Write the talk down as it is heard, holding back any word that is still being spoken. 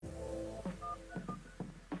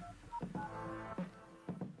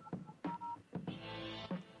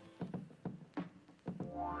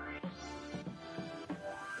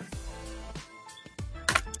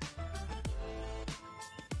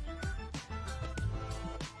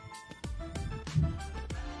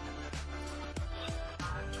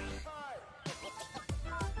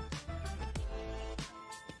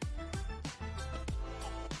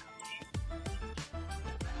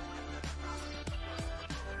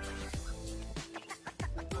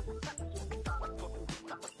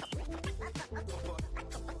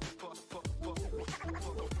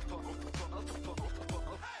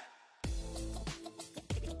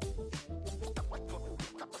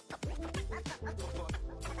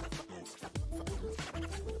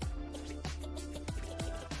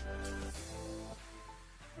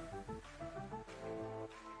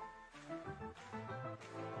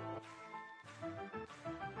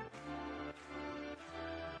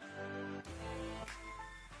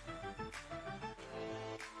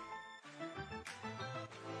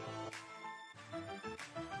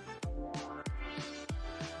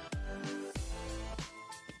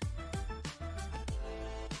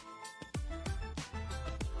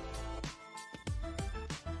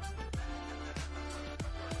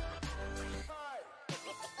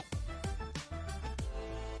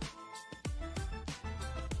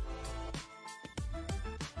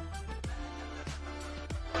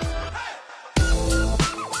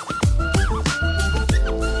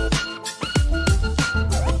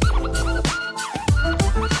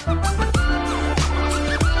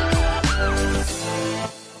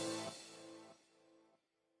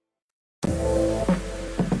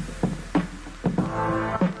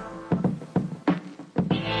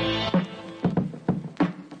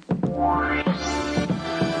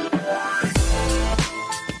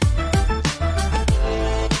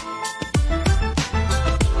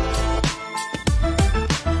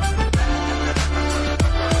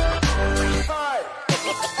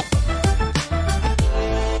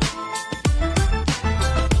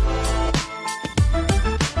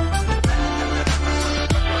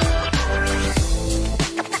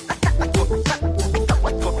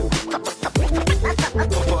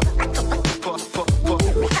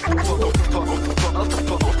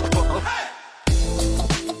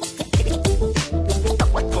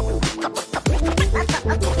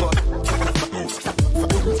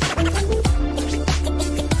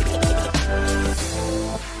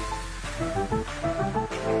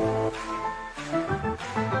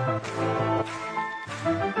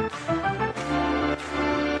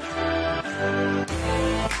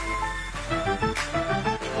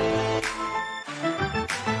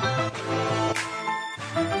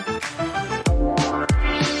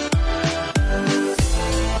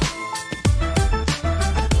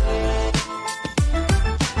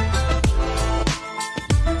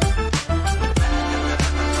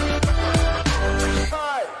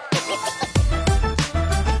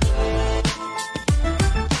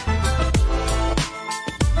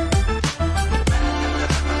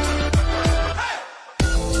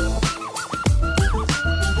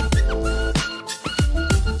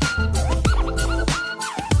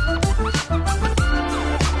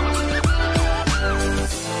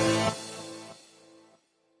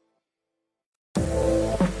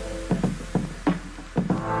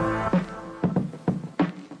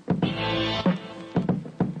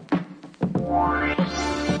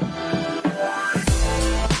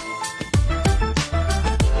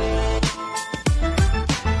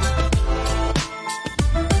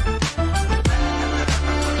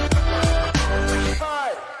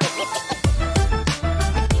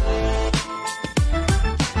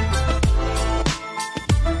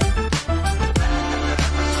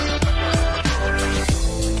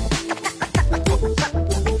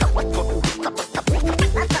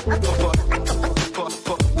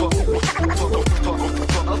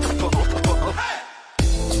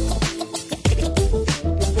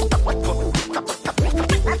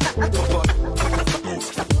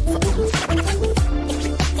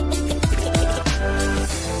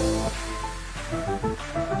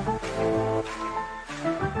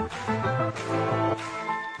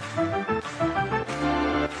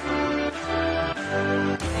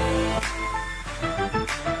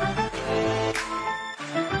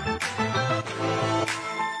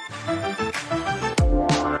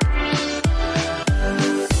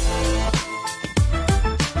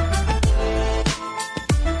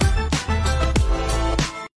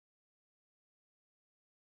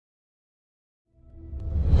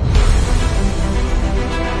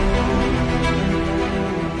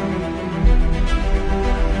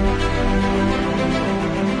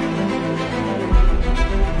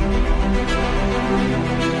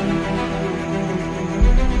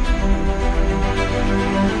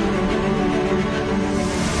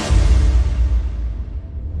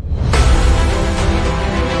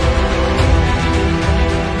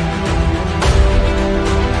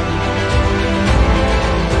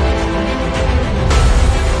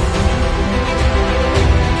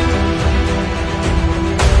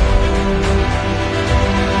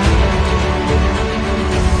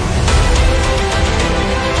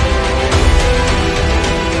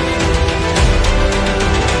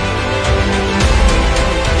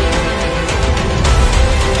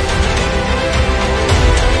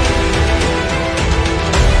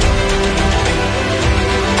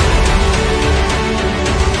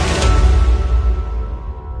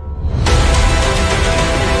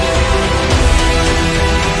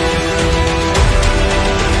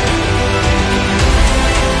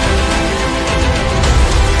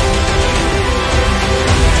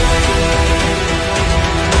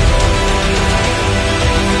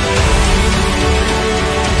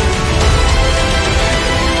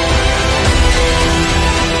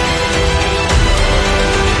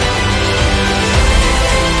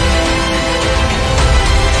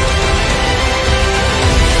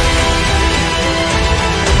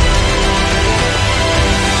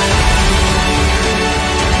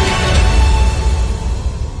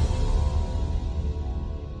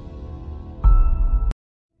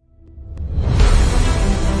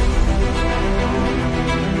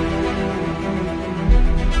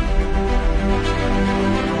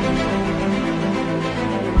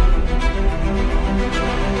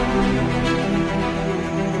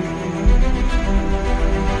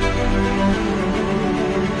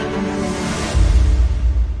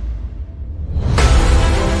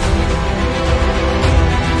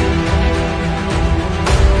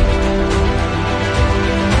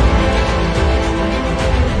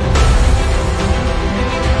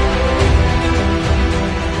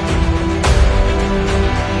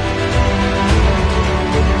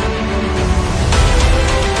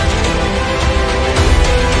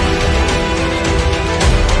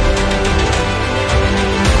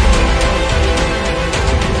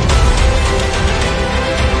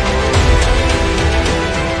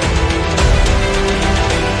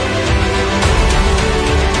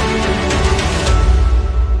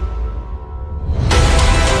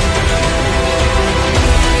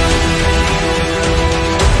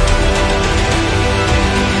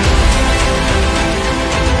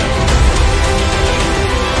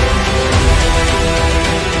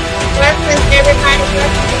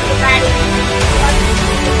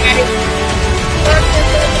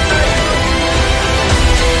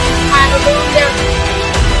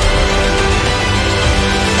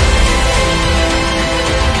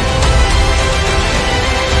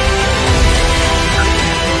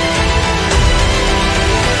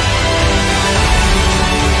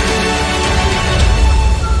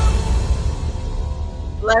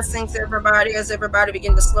Blessings, everybody, as everybody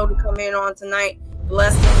begin to slowly come in on tonight.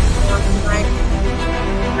 Blessings on tonight.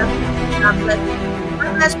 God bless you.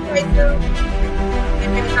 God bless you, Jesus.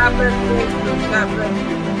 Amen. God bless you, Jesus. God bless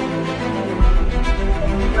you.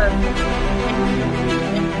 Bless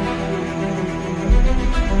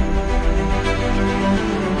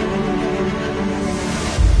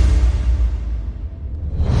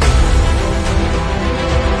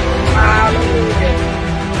Hallelujah.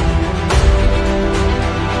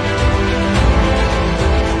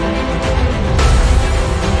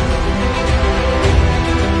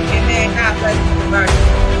 Amen. God bless everybody.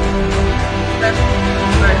 Bless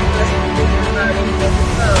everybody. Bless everybody.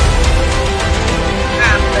 Bless love.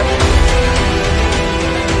 God bless you.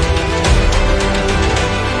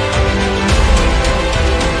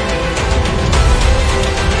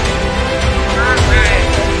 All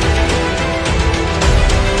right.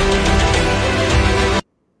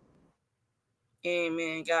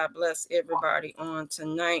 Amen. God bless everybody on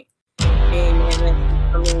tonight. Amen.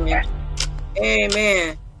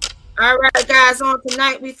 Amen. All right, guys, on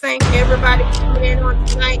tonight, we thank everybody coming in on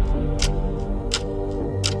tonight.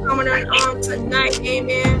 Coming in on tonight,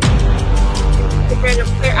 amen. Get ready to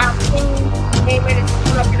play our theme. Amen. It's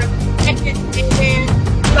coming up in a second.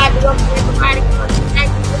 Amen. We'd like to welcome everybody on tonight.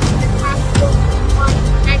 On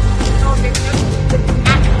tonight, on the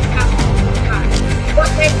what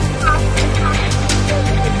they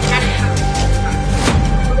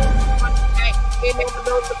Amen. For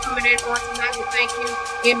those who are coming in on tonight, we thank you.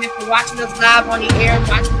 Amen. For watching us live on the air.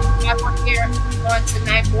 Watching us live on the air on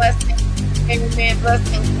tonight. Blessings. Amen.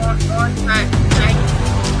 Blessings on time tonight.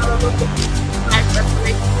 Hallelujah. Tonight,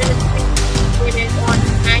 Restoration Ministry. Amen. On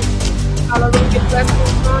tonight. Hallelujah.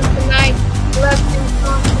 Blessings on tonight. Blessings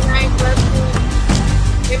on tonight.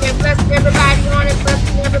 Blessings. Amen. Bless everybody on it.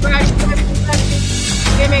 Blessing everybody.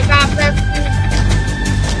 Blessings. Amen. God bless you.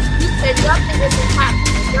 You said nothing is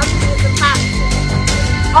impossible. Nothing is impossible.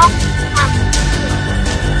 All is impossible.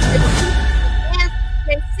 It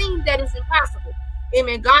may seem that it's impossible.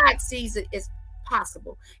 Amen. God sees it as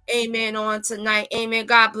possible. Amen. On tonight. Amen.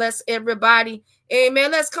 God bless everybody.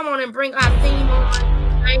 Amen. Let's come on and bring our theme on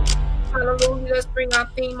tonight. Hallelujah. Let's bring our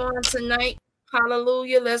theme on tonight.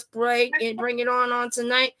 Hallelujah. Let's pray and bring it on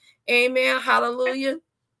tonight. Amen. Hallelujah.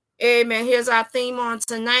 Amen. Here's our theme on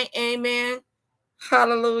tonight. Amen.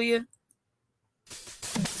 Hallelujah.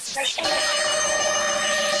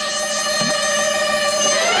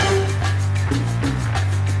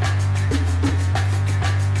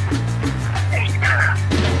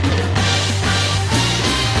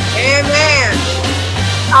 Amen.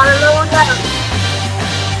 Hallelujah.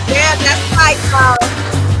 Yeah, that's right, y'all.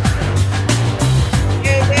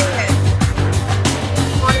 Amen.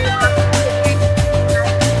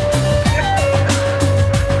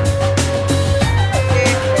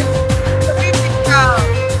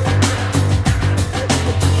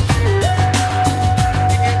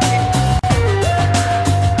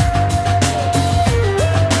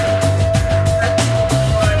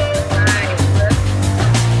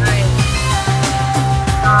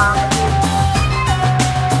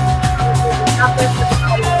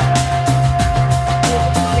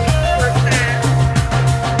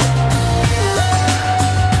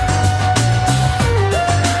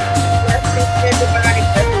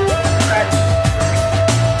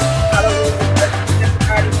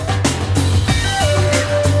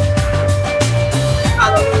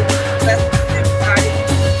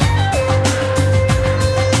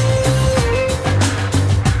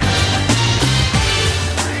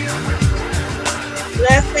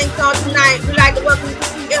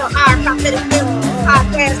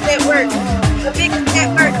 Podcast Network, the biggest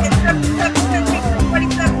network in 37 countries and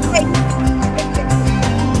 27 states.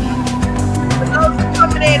 For those who are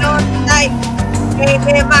coming in on tonight,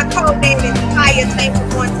 amen, my code name is Fire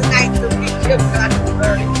Table on tonight, so we give God the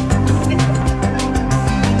glory.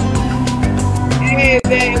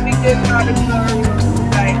 Amen, we give God the glory on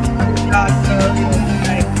tonight. We give God the glory on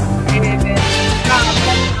tonight. Amen. God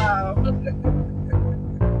bless y'all.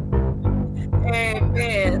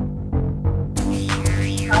 Amen.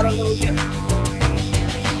 Hallelujah. Amen.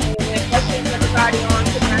 Blessings everybody on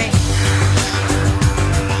tonight.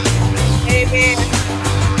 Amen.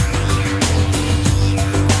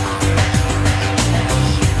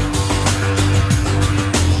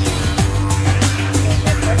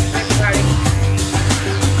 Blessings everybody.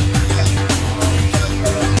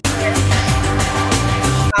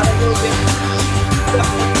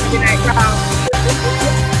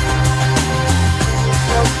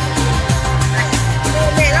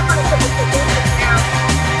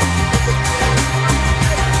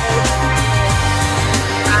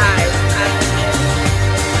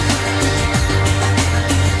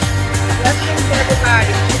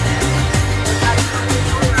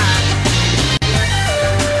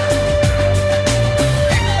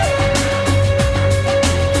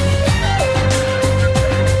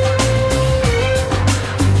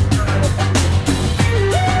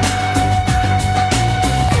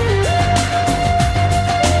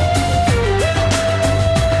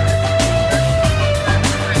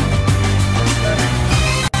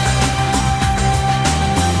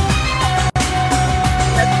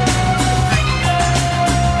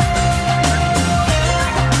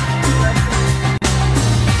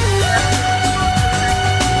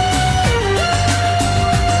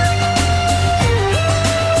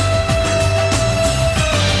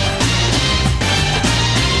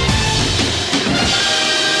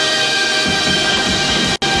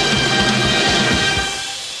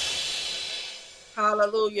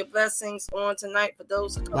 Hallelujah. Blessings on tonight for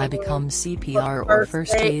those who I come become in. CPR or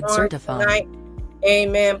first aid certified. Tonight.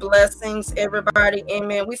 Amen. Blessings, everybody.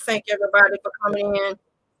 Amen. We thank everybody for coming in.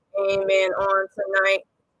 Amen. On tonight.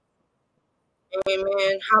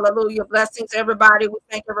 Amen. Hallelujah. Blessings, everybody. We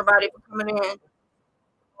thank everybody for coming in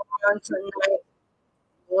on tonight.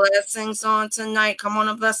 Blessings on tonight. Come on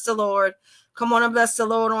and bless the Lord. Come on and bless the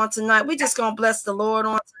Lord on tonight. We just gonna bless the Lord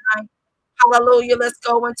on tonight. Hallelujah. Let's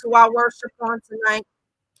go into our worship on tonight.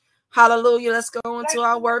 Hallelujah. Let's go into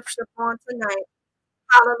our worship on tonight.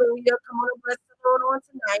 Hallelujah. Come on and bless the Lord on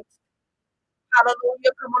tonight.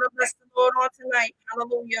 Hallelujah. Come on and bless the Lord on tonight.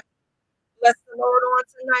 Hallelujah. Bless the Lord on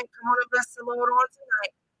tonight. Come on and bless the Lord on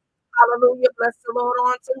tonight. Hallelujah. Bless the Lord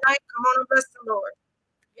on tonight. Come on and bless the Lord.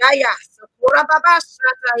 Yeah.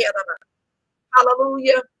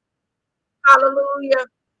 Hallelujah. Hallelujah.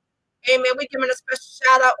 Amen. We're giving a special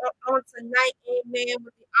shout out on tonight. Amen.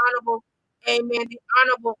 With the honorable. Amen. The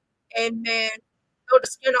honorable. Amen. Elder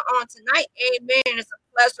Skinner on tonight. Amen. It's a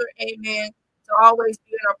pleasure. Amen. To always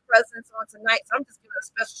be in our presence on tonight. So I'm just giving a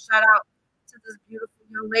special shout out to this beautiful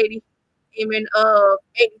young lady. Amen. Of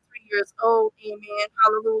 83 years old. Amen.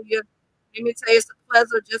 Hallelujah. Let me tell you, it's a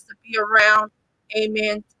pleasure just to be around.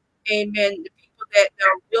 Amen. Amen. The people that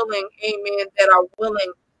are willing. Amen. That are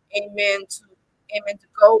willing. Amen. Amen, to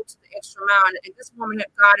go to the extra mile. And this woman that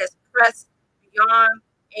God has pressed beyond,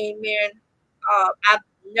 amen. I've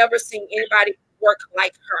never seen anybody work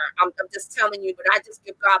like her. I'm just telling you, but I just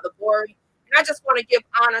give God the glory. And I just want to give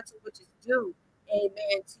honor to which is due,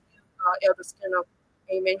 amen, to you, Elder Skinner.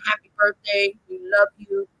 Amen. Happy birthday. We love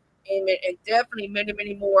you. Amen. And definitely many,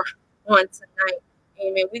 many more on tonight.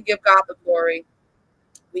 Amen. We give God the glory.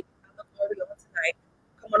 We give God the glory on tonight.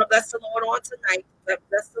 Come on and bless the Lord on tonight.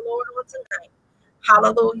 Bless the Lord on tonight.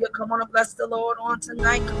 Hallelujah. Come on and bless the Lord on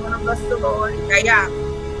tonight. Come on and bless the Lord. Yeah. Come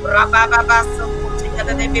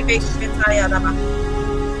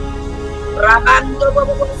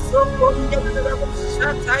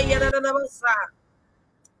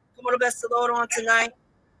on and bless the Lord on tonight.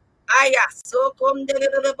 Aya. So come de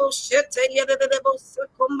bullshit.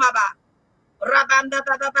 Kumbaba. Rabanda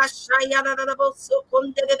Shaya so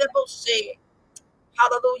come de bullshit.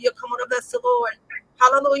 Hallelujah. Come on and bless the Lord.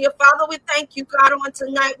 Hallelujah. Father, we thank you, God, on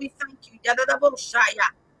tonight. We thank you. Yadadaboshaya.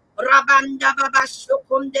 Rabanda baba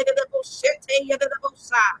shokum dedadaboshete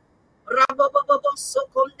yadadabosa. Rabababo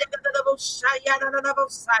sokum dedadaboshaya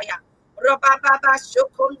dadadabosaya. Rabababa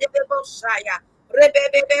shokum dedadaboshaya.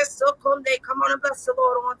 Rebebebe sokum de. Come on and bless the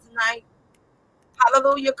Lord on tonight.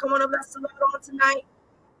 Hallelujah. Come on and bless the Lord on tonight.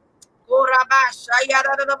 Gorabashaya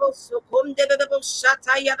dadadabosokum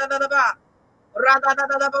dedadaboshata yadadaba.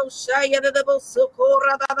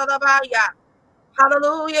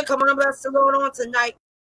 Hallelujah. Come on and bless the Lord on tonight.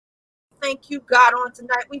 Thank you, God, on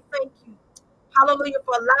tonight. We thank you. Hallelujah,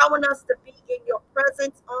 for allowing us to be in your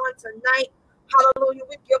presence on tonight. Hallelujah.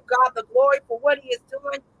 We give God the glory for what he is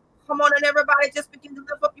doing. Come on, and everybody just begin to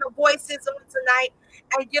lift up your voices on tonight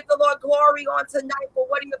and give the Lord glory on tonight for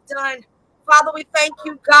what he has done. Father, we thank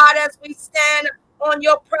you, God, as we stand on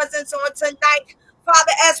your presence on tonight.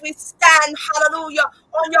 Father, as we stand, hallelujah,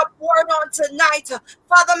 on your word on tonight.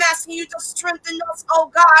 Father, I'm asking you to strengthen us, oh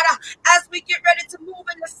God, as we get ready to move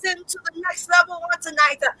and ascend to the next level on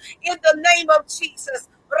tonight. In the name of Jesus.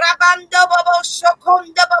 Rabanda babo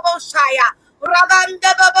shokonda babo shaya.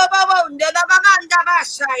 Rabanda babo babo ndela mamanda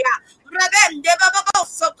bashaya. Rabende babo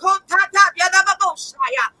sokonta yada babo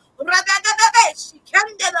shaya. Rabanda babo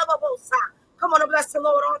shikende babo sa. Come on and bless the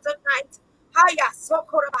Lord on tonight. Haya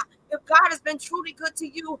sokoraba. If God has been truly good to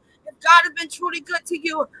you, if God has been truly good to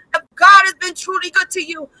you, if God has been truly good to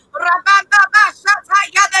you, Rabanda bashata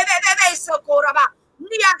yada bebe sokoraba.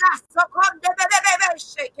 Niaga sokonde bebe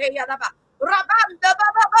sheke yada ba. Rabanda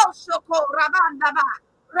baba shoko rabanda ba.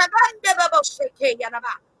 Rabanda baba sheke yada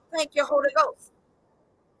ba. Thank you, Holy Ghost.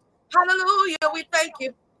 Hallelujah. We thank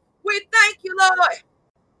you. We thank you, Lord.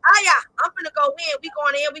 I'm gonna go in. We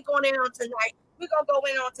going in on tonight. We're gonna go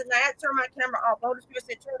in on tonight. I turn my camera off. The Holy Spirit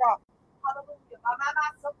said turn it off. Hallelujah. We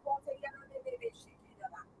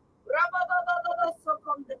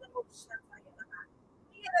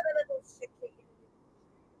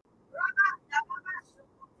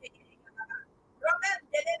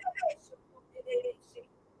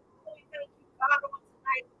thank you, God, on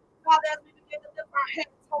tonight. Father, as we begin to lift our hands,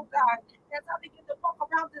 oh God, as I begin to walk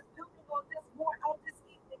around this building on this morning, on this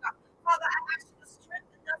evening, Father, I ask you to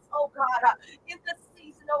strengthen us, oh God, in this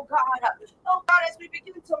season, oh God. Oh God, as we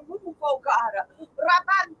begin to move, oh God.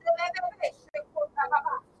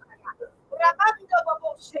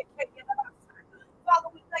 Father,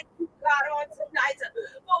 we thank you, God, on tonight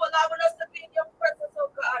for allowing us to be in your presence, oh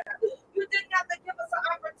God. You didn't have to give us an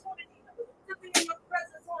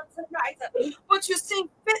which you seem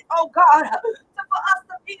fit, oh God, for us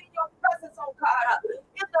to be in your presence, oh God,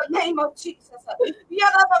 in the name of Jesus. Father,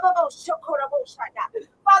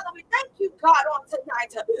 we thank you, God, on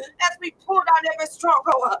tonight as we pull down every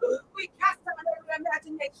stronghold. We cast down every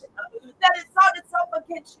imagination that exalts itself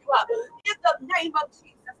against you in the name of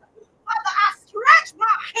Jesus. Father, I stretch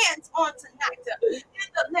my hands on tonight in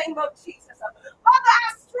the name of Jesus. Father, I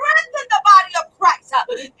strengthen the body of Christ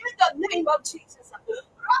in the name of Jesus.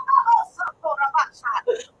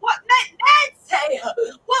 What may men say?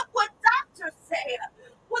 What would doctors say?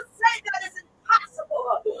 Would say that is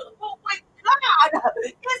impossible. But with God,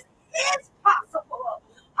 it is possible.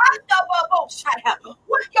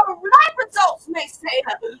 What your lab results may say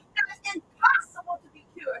that is impossible to be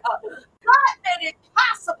cured. God made it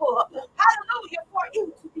possible, hallelujah, for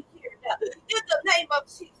you to be cured in the name of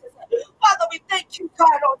Jesus. Father, we thank you,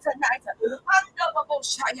 God, on tonight. Everybody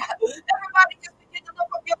just begin to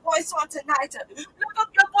lift up your voice on tonight. Lift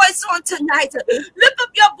up your voice on tonight. Lift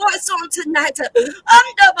up your voice on tonight.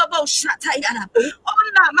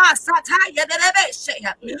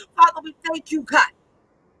 Father, we thank you, God,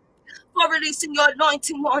 for releasing your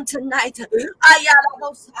anointing on tonight.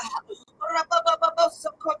 Ayalabosa.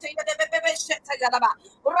 Rababababosokote yadebebebeshete yalaba.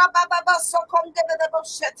 Rabababasokonde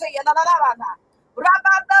yadebeboshete yalalala.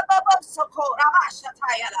 Rababababosoko rabashata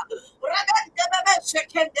yala.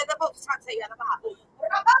 Rabendebebeshekende yadebosate yalaba.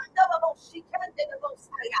 Rabandababoshikende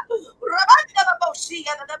yadebosaya. Rabandababoshi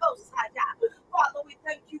yadebosaya. Father, we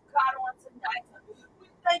thank you, God, on tonight. We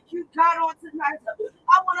thank you, God, on tonight.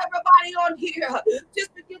 I want everybody on here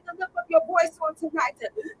just begin to lift up your voice on tonight.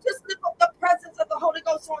 Just lift up the presence of the Holy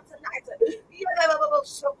Ghost on tonight.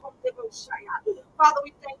 Father,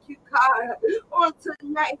 we thank you, God, on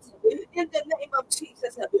tonight. In the name of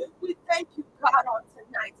Jesus, we thank you, God, on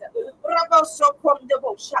tonight. As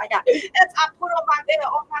I put on my veil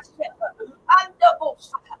on my shepherd, I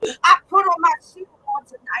put on my shield on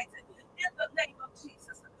tonight. In the name of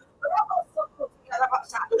Jesus.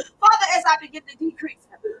 Father, as I begin to decrease,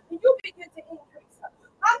 you begin to increase.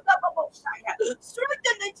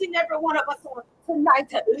 Strengthen each and every one of us on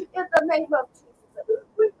tonight in the name of Jesus.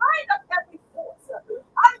 We bind up every force, every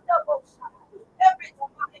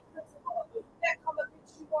demonic principle that come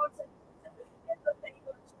against you on tonight in the name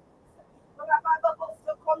of Jesus.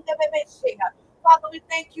 Father, we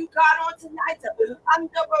thank you, God, on tonight.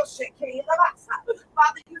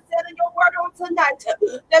 Father, you said in your word on tonight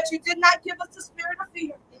that you did not give us the spirit of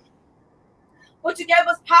fear, but you gave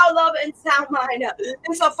us power, love, and sound mind.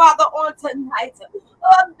 And so, Father, on tonight,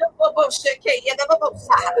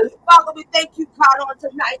 Father, we thank you, God, on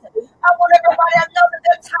tonight. I want everybody, I know that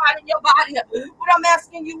they're tired in your body, but I'm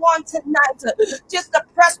asking you on tonight just to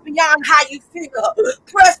press beyond how you feel,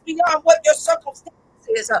 press beyond what your circumstances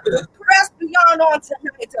is, press beyond on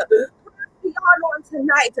tonight. Beyond on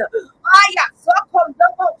tonight.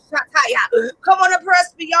 Come on and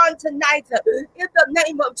press beyond tonight in the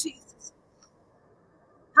name of Jesus.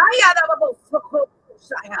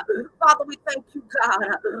 Father, we thank you, God.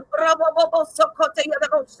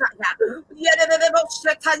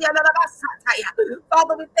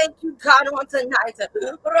 Father, we thank you, God, on tonight.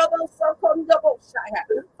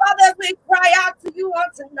 Father, as we cry out to you on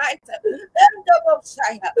tonight.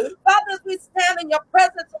 Father, as we stand in your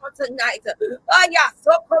presence on tonight.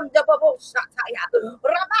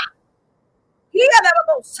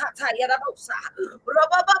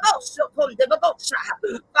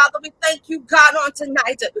 Father, we thank you, God, on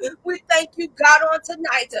tonight. We thank you, God, on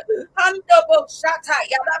tonight.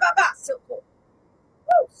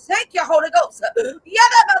 Thank you, Holy Ghost. I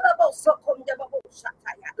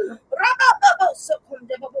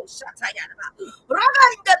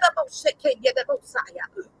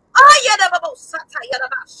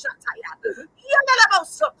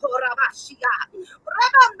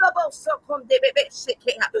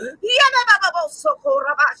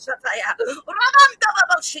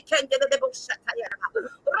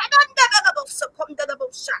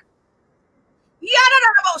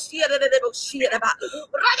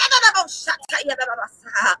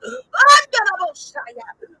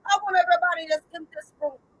want everybody that's in this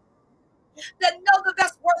room that know the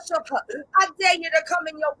best worship. I dare you to come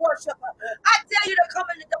in your worship. I dare you to come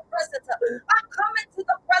into the presence. I'm coming to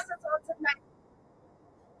the presence on tonight.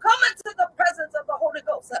 Come into the presence of the Holy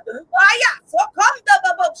Ghost. So come the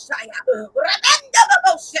Baboshaya. Remember the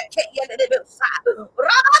Baboshake.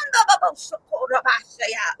 Ramanda Baboshako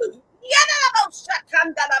Rabashaya.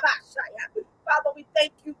 Yanabashakanda Rabashaya. Father, we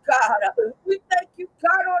thank you, God. We thank you,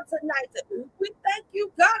 God, on tonight. We thank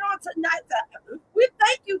you, God, on tonight. We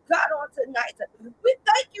thank you, God, on tonight. We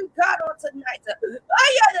thank you, God, on tonight.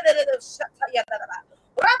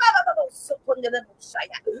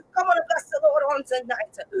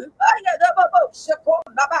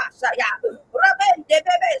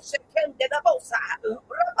 Shekende the Bosa,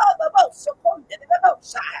 Rababa Sokonde the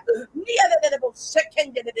Bosa, near the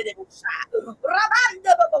Shekende the Bosa,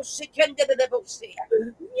 Rabanda Shekende the Bosa,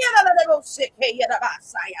 near the Boseke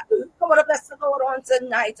Yabasaya. Come on, bless the Lord on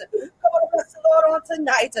tonight. Come on, bless the Lord on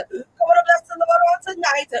tonight. Come on, bless the Lord on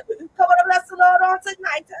tonight. Come on, bless the Lord on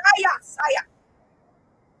tonight. Ayasaya.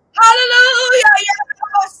 Hallelujah.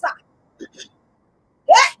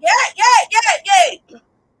 Yeah.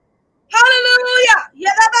 Hallelujah.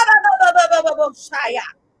 Yadabababababababosaya.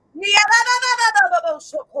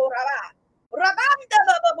 Niyadababababababoshokoraba.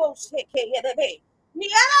 Rabandabababoseke yedebe.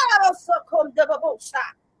 Niyadababosokondababosa.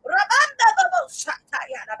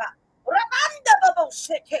 Rabandababoshatayadaba.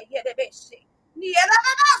 Rabandababoseke yedebese.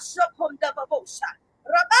 Niyadababosokondababosa.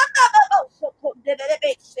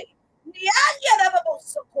 Rabandababosokondebese.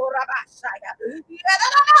 Niyadababosokorabasaya.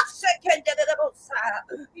 Yadadabasekendedebosa.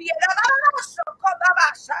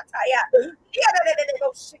 Yadadabasokorabasataya. Come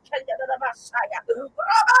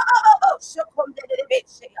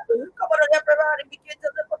on, everybody, begin to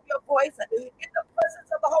lift up your voice in the presence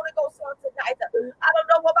of the Holy Ghost on tonight. I don't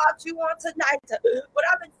know about you on tonight, but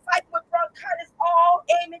I've been fighting with bronchitis all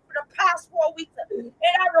aiming for the past 4 weeks, and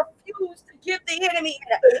I refuse to give the enemy.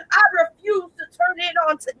 I refuse to turn it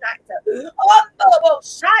on tonight.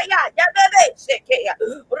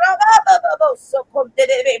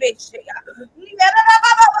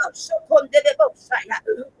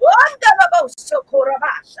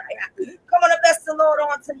 Come on and bless the Lord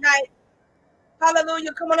on tonight.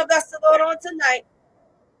 Hallelujah. Come on and bless the Lord on tonight.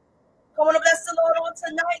 Come on and bless the Lord on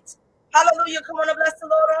tonight. Hallelujah. Come on and bless the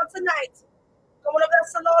Lord on tonight. Come on and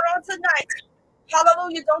bless the Lord on tonight.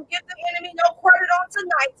 Hallelujah. Don't give the enemy no credit on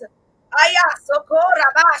tonight. Aya sokora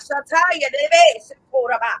ba shataya debe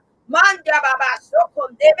sokora ba. Manda baba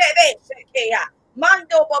sokon debe sekeya.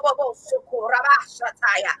 Mando baba sokora ba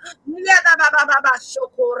shataya. Yada baba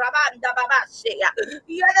sokora banda baba seya.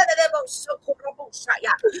 Yada debo sokora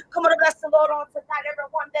bushaya. Come on and bless the Lord on tonight.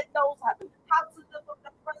 Everyone that knows how to live with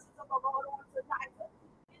the presence of the Lord on tonight.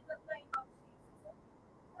 In the name of Jesus.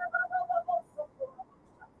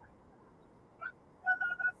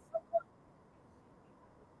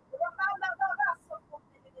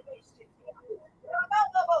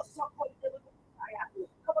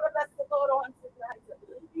 Come on, bless the Lord on tonight.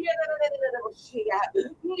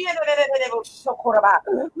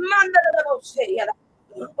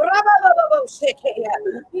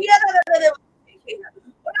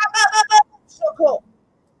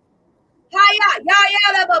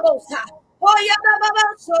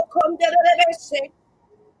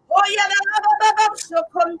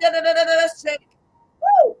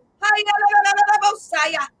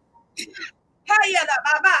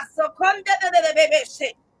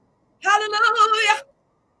 Hallelujah.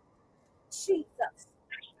 Jesus.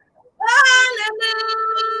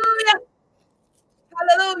 Hallelujah.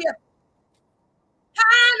 Hallelujah.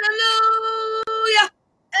 Hallelujah.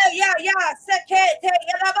 Yeah. Sekete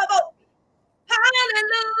yalababo.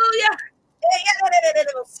 Hallelujah.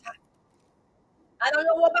 I don't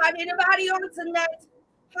know about anybody on tonight.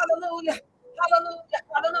 Hallelujah.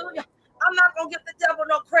 I'm not going to give the devil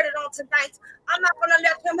no credit on tonight. I'm not going to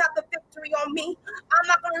let him have the victory on me. I'm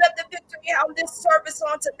not going to let the victory on this service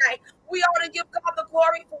on tonight. We ought to give God the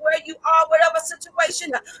glory for where you are, whatever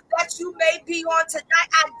situation that you may be on tonight.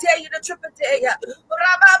 I dare you to triple dare you.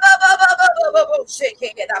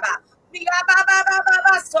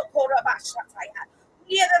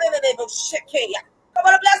 Come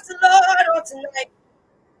on, bless the Lord on tonight.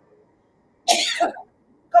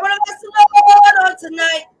 Come on, bless the Lord on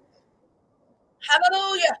tonight.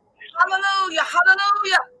 Hallelujah.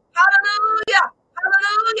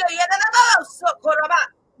 Sokoraba.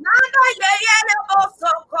 Nana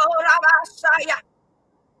sokoraba shaya.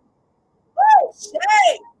 Woo,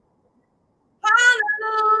 shay.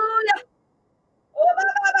 Hallelujah. Oh,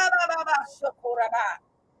 sokoraba.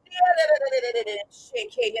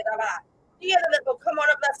 Come on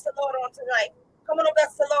and bless the Lord on tonight. Come on and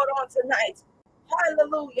bless the Lord on tonight.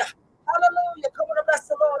 Hallelujah. Come on and bless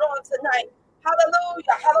the Lord on tonight. Hallelujah.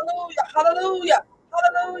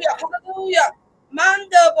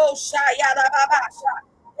 Manda boshaya da babasha.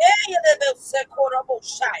 Hey, the sekora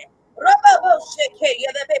boshaya. Roba bosheke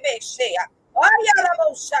ya the bebe shea. Aya la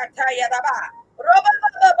boshaka ya da ba. Roba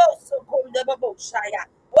bosokonda boshaya.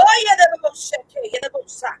 Oya the bosheke ya the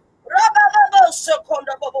bosha. Roba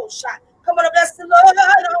bosokonda bosha. Come on and bless the Lord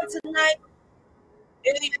on tonight.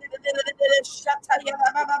 Shataya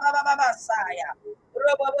baba saya.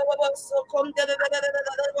 Roba sokonda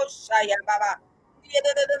boshaya baba.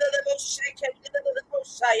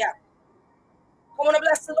 Come on and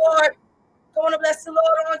bless the Lord. Come on and bless the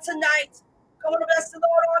Lord on tonight. Come on, bless the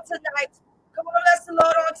Lord on tonight. Come on, bless the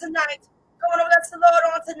Lord on tonight. Come on, bless the Lord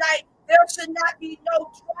on tonight. There should not be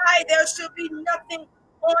no dry. There should be nothing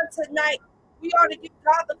on tonight. We are to give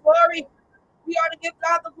God the glory. We are to give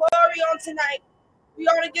God the glory on tonight. We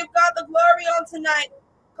are to give God the glory on tonight.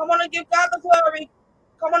 Come on and give God the glory.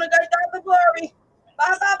 Come on and give God the glory.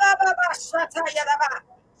 Ba ba ba ba ba shata yada ba.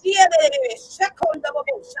 Shekon da ba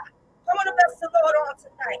bo sha. Come on and bless the Lord on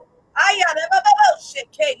tonight. Aya da ba ba bo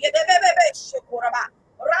sheke yede be be be shekora ba.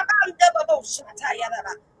 Rabam da ba bo shata yada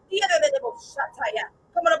ba. Yede be bo shata ya.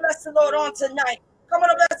 Come on and bless the Lord on tonight. Come on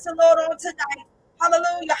and bless the Lord on tonight.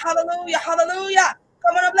 Hallelujah, hallelujah, hallelujah.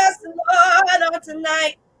 Come on and bless the Lord on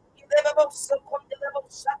tonight. Come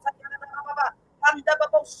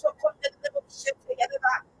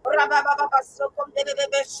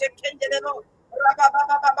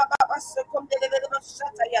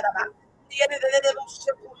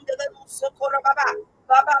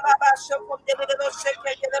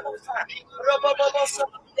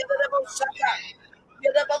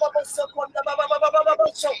on, bless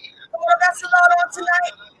the Lord on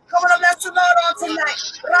tonight. Come on, bless the Lord on tonight.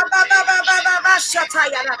 Rabba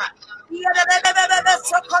Shataya. Yada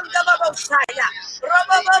Sokonda Shaya.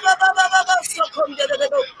 Rabba Sokonda.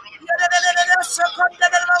 Yada Sokonda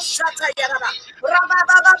Shataya.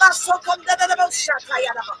 Rabba Sokonda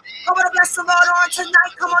Shataya. Come on, bless the Lord on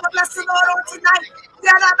tonight. Come on, bless the Lord on tonight.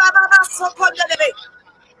 Yada Baba Sokonda.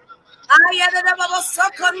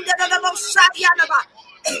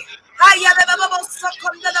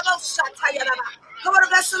 Come on,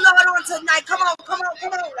 bless the Lord on tonight. Come on, come on,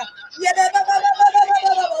 come on. Hallelujah.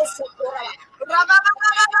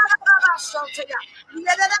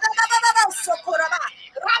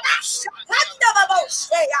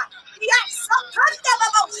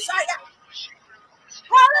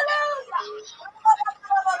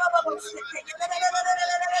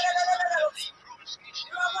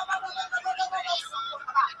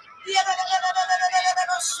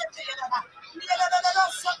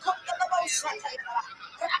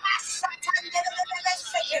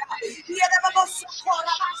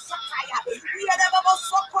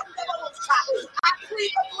 I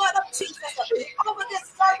plead the blood of Jesus over this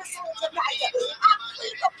service tonight. I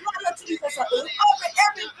plead the blood of Jesus over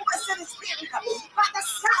every voice in the spirit by the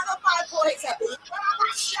sound of my voice. I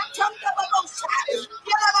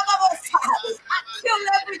kill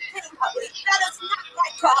everything that is not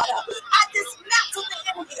like God. I dismantle the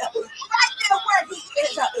enemy right there where he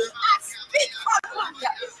is. I speak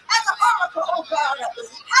hallelujah as an oracle, oh God.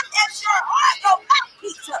 I'm as your oracle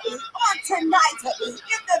mouthpiece on tonight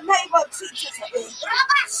in the name of Jesus.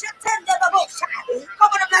 Come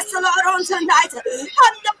on, bless the Lord on tonight.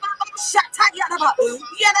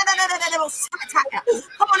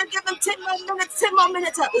 Come on and give him 10 more minutes, 10 more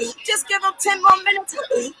minutes. Just give him 10 more minutes.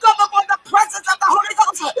 Go before the presence of the Holy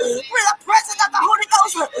Ghost. With the presence of the Holy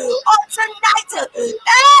Ghost on tonight.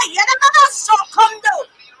 Hey, so come do.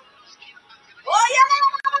 Oh,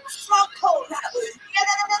 yeah, so cold. Yeah,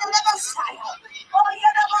 oh,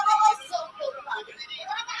 yeah, so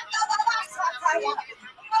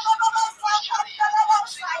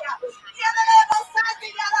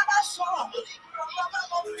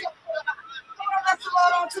Bless the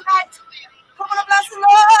Lord on tonight. Come on, bless the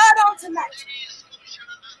Lord on tonight.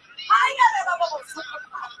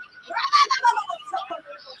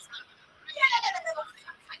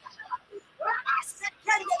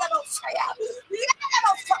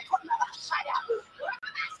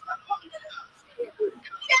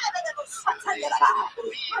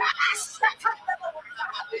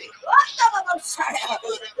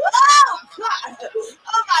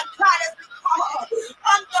 Oh my God, as we call as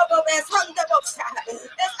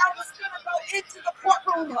I was going to go into the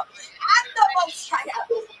courtroom,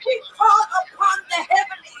 we call upon the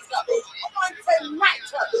heavenlies on tonight.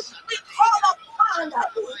 We call upon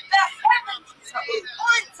the heavenlies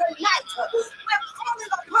on tonight. We're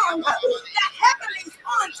calling upon the heavenlies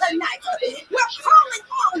on tonight. We're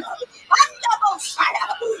calling on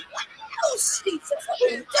Jesus.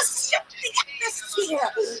 Just shift the atmosphere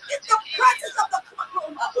in the presence of the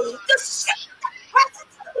courtroom. Just shift the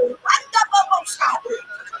presence. To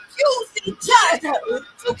confuse the judge,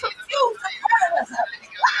 to confuse the jurors.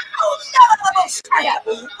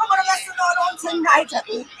 Come on, bless the Lord on tonight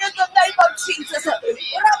in the name of Jesus. I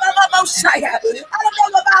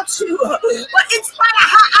don't know about you, but in spite of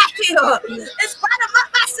how I feel, in spite of what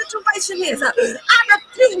my situation is, I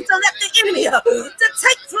refuse to let the enemy to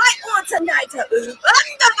take flight on tonight. The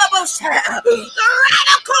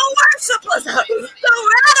radical worshipers, the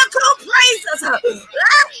radical praisers.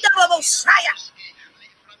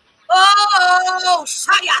 Oh,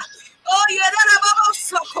 Shaya. Oh, yeah,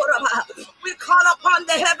 we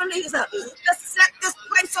the heavenlies to set this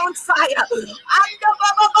place on fire.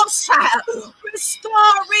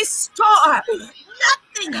 Restore.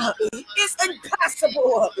 Nothing is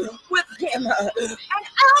impossible with him. And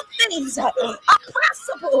all things are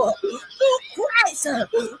possible through Christ.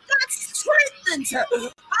 God strengthens that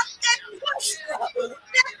push,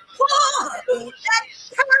 that pull, that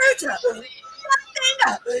purge.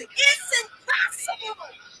 Nothing is impossible.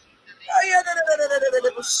 Oh yeah,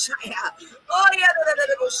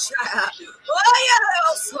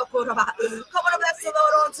 come on, bless the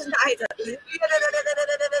Lord on tonight.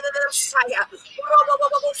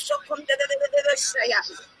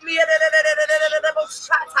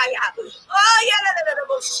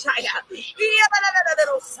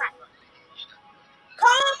 Come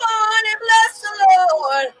on and bless the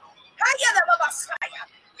Lord.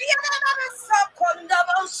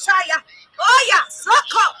 Oh yeah,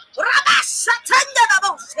 Soko, Rabashatanda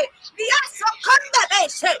Babose, Yasokonda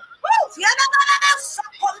Bese, Yanana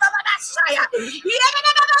Sokonda Babasaya,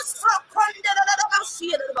 Yanana Sokonda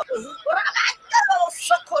Babasia, Rabanda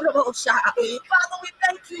Sokonobosa. Father, we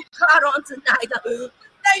thank you, God, on tonight.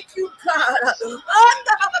 Thank you, God.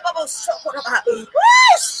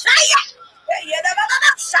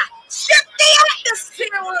 Shift the atmosphere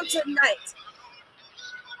on tonight.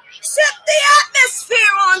 Shift the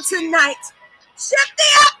atmosphere on tonight. Shift the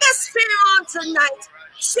atmosphere on tonight.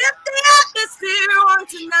 Shift the atmosphere on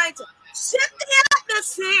tonight. Shift the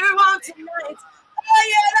atmosphere on tonight.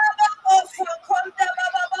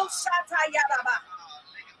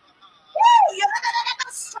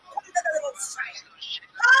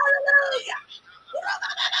 Hallelujah.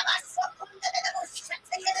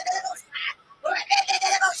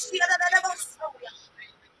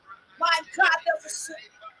 My God, there's a shift.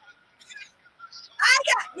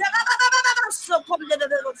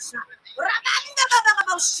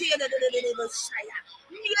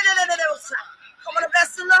 Come on,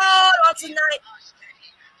 bless the Lord on tonight.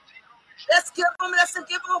 Let's give him a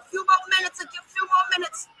few more minutes.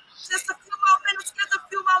 Just a few more minutes. Just a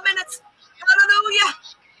few more minutes. Hallelujah.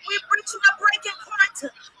 We're reaching a breaking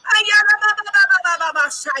point.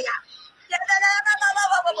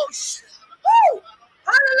 Woo!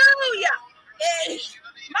 Hallelujah.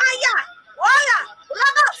 Maya. Oya.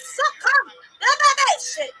 Rama Sokam.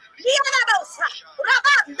 Nebeshe. Nianabosa.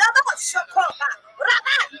 Rama Naboshokoma.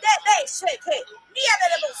 Rama Nebesheke.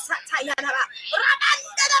 Nianabosa Tayanaba. Rama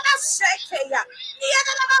Nebesheke.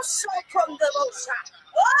 Nianabosokom Debosa.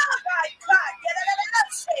 Oh my God.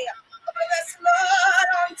 Nianaboshe. Bless Lord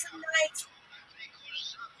on tonight.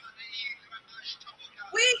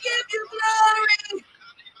 We give you glory.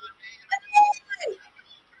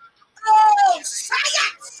 Oh, Shaya!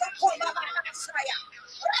 Shaya!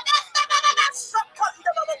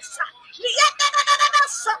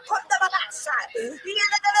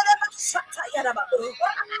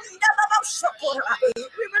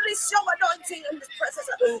 We release your anointing in this presence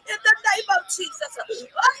in the name of Jesus.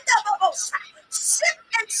 Shift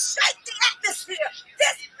and shake the atmosphere.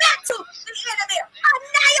 Dismantle the enemy.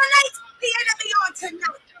 Annihilate the enemy on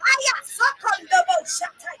tonight.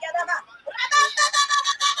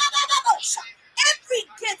 Every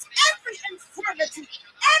gift, every infirmity,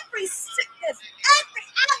 every sickness, every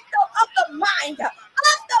act of the mind, of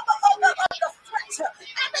the flesh,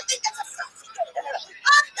 everything that's associated,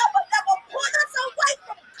 that will pull us away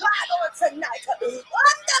from God on tonight.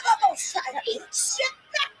 Shift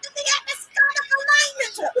back to the apostolic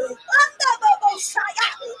alignment.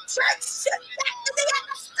 Church, shift back to the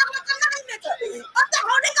apostolic alignment of the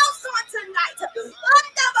Holy Ghost on tonight. Preachers,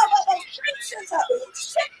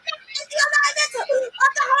 shift back to the alignment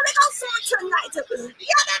of the Holy Ghost on tonight. We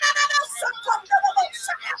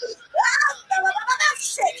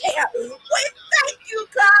thank you,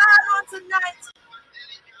 God, on tonight.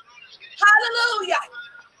 Hallelujah.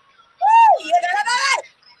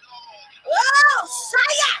 Oh,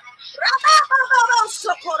 Shaya.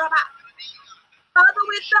 Father,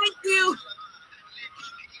 we thank you.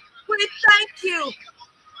 We thank you.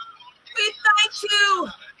 We thank you.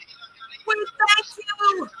 We thank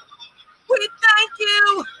you. We thank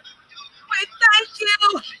you. We thank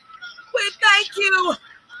you. We thank you.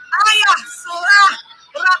 Aya, Sura,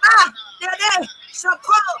 Rabba, Dede,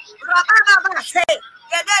 Shako, Rabba, Babase,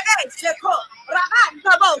 Dede, Shako, Rabba,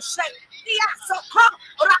 Babose, Dia, Soko,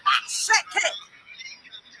 Rabba, Sheke.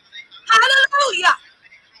 Hallelujah.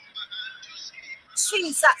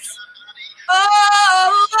 Jesus.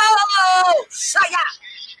 Oh, Shaya.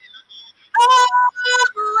 Oh,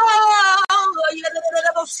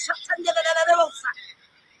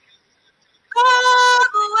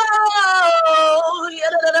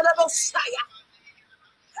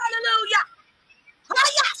 hallelujah.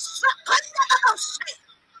 Hiya, Shakandaboshe.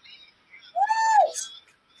 Woo!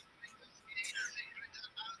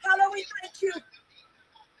 Hallelujah, we thank you.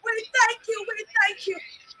 We thank you. We thank you.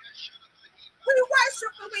 We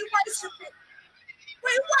worship you. We worship you.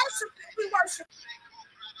 We worship you. We worship you.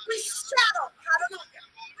 We shadow. Hallelujah.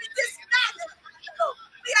 We dismantle. Hallelujah.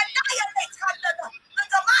 We annihilate. Hallelujah. The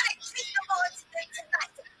demonic kingdom on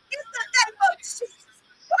tonight. In the name of Jesus.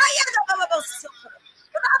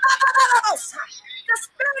 The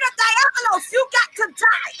spirit of Diabolos, you got to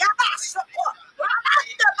die. Every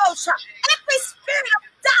spirit of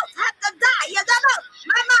doubt has to die.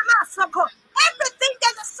 Everything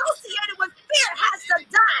that's associated with fear has to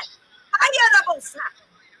die.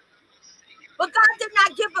 But God did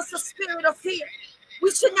not give us a spirit of fear.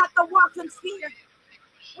 We should not have to walk in fear.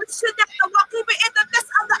 We should not have to walk even in the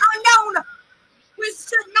midst of the unknown. We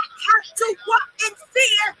should not have to walk in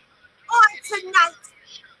fear on tonight.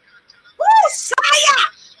 Woo, Shia!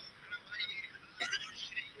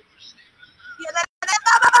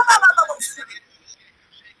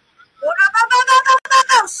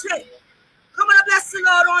 Come on, bless the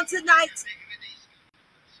Lord on tonight.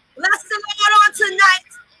 Bless the Lord on tonight.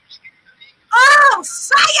 Oh,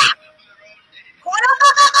 Shia!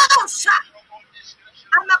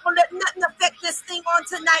 I'm not going to let nothing affect this thing on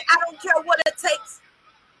tonight. I don't care what it takes.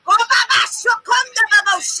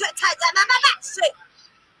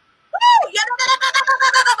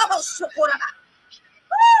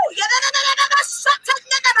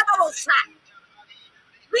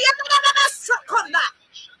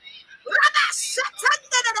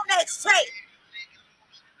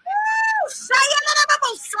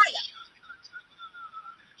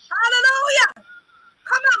 Hallelujah.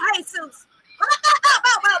 Come on,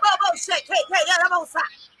 Jesus.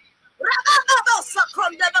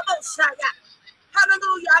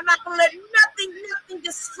 Hallelujah. I'm not going to let nothing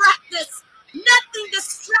distract this. Nothing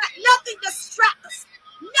distract us.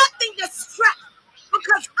 Nothing distract.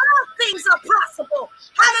 Because all things are possible.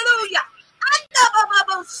 Hallelujah.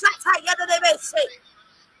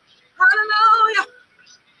 Hallelujah.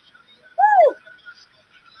 Woo.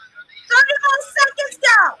 30 more seconds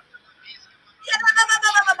down.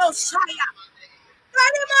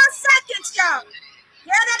 30 more seconds, y'all.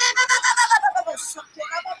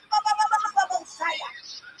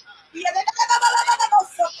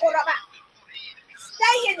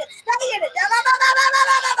 Stay in it.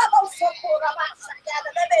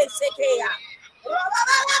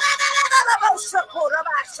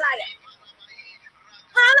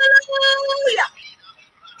 Hallelujah.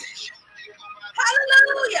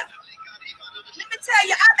 Hallelujah. Let me tell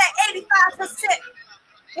you, I'm at 85%.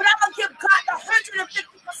 But I'm going to give God 150%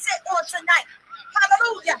 on tonight.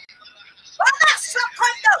 Hallelujah. If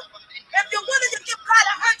you're willing to give God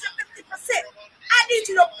 150%, I need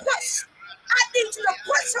you to push. I need you to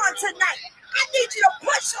push on tonight. I need you to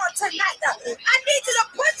push on tonight. I need you to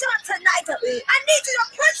push on tonight. I need you to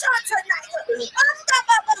push on tonight.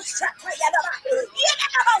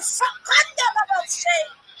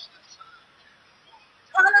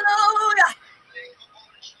 Hallelujah.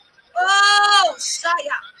 Oh,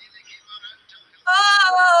 Shaya.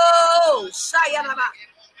 Oh, Shaya Lama.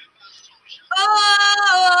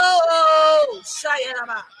 Oh, Shaya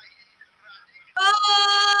Lama. Oh,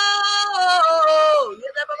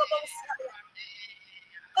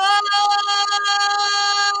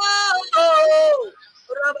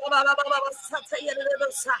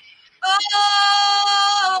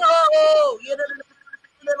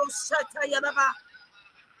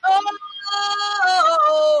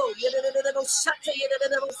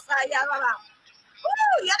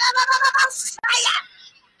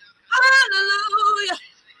 hallelujah.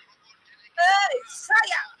 Hey,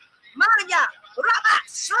 Saya, Maya, Rabba,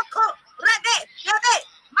 Shoko, Rebe, Yebe,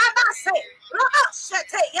 Mabase, Rabba,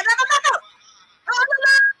 Shete, Yadamano.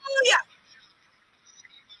 Hallelujah.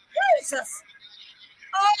 Jesus.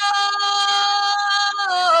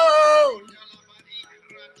 Oh,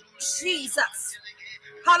 Jesus.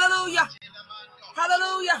 Hallelujah.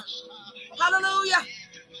 Hallelujah. Hallelujah.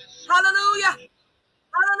 Hallelujah.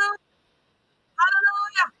 Hallelujah.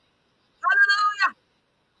 Hallelujah. Hallelujah.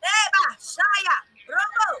 Eba, Shaya,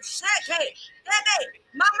 Robo, Sheke, Ebe,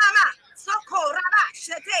 Mama, Soko, Raba,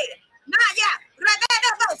 Shete, Naya,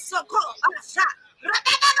 Rebebo, Soko, Asha,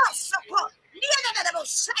 Rebebo, Soko, Niedebo,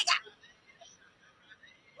 Shaya.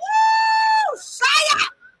 Woo, Shaya.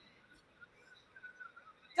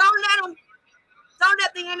 Don't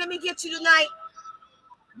let the enemy get you tonight.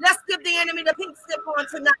 Let's give the enemy the pink slip on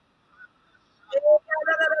tonight.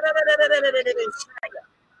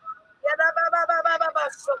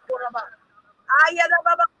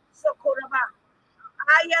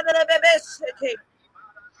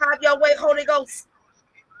 Have your way, Holy Ghost.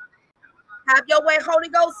 Have your way, Holy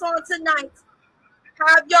Ghost, on tonight.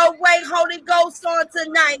 Have your way, Holy Ghost, on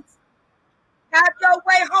tonight. Have your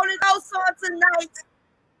way, Holy Ghost, on tonight.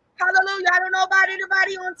 Hallelujah. I don't know about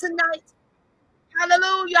anybody on tonight.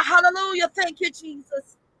 Hallelujah. Hallelujah. Thank you,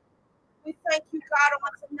 Jesus. We thank you, God,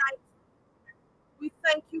 on tonight. We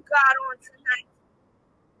thank you, God, on tonight.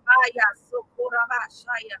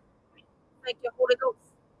 Thank you, Holy Ghost.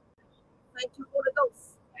 Thank you, Holy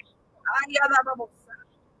Ghost.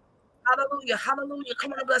 Hallelujah. Hallelujah.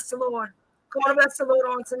 Come on and bless the Lord. Come on and bless the Lord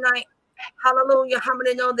on tonight. Hallelujah. How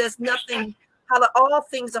many know there's nothing? All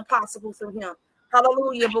things are possible through him.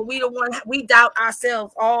 Hallelujah. But we doubt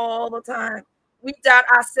ourselves all the time. We doubt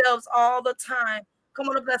ourselves all the time. Come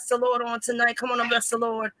on and bless the Lord on tonight. Come on and bless the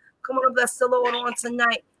Lord. Come on and bless the Lord on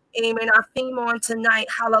tonight. Amen. Our theme on tonight.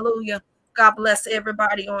 Hallelujah. God bless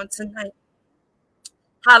everybody on tonight.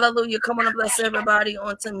 Hallelujah. Come on and bless everybody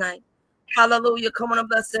on tonight. Hallelujah. Come on and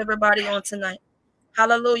bless everybody on tonight.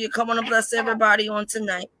 Hallelujah. Come on and bless everybody on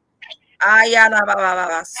tonight.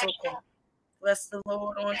 Bless the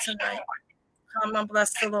Lord on tonight. Come on,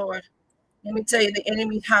 bless the Lord. Let me tell you, the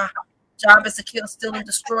enemy job is to kill, steal, and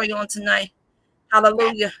destroy on tonight.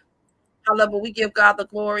 Hallelujah. Hallelujah. We give God the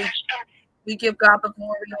glory. We give God the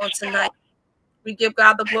glory on tonight. We give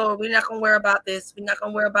God the glory. We're not going to worry about this. We're not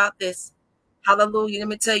going to worry about this. Hallelujah. Let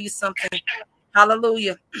me tell you something.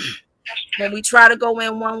 Hallelujah. When we try to go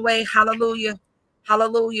in one way, hallelujah.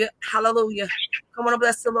 Hallelujah. Hallelujah. Come on and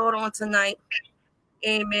bless the Lord on tonight.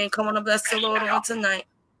 Amen. Come on and bless the Lord on tonight.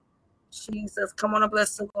 Jesus, come on and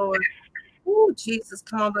bless the Lord. Oh, Jesus,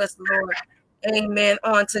 come on, bless the Lord. Amen.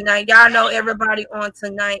 On tonight. Y'all know everybody on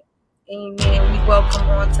tonight. Amen. We welcome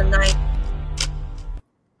on tonight.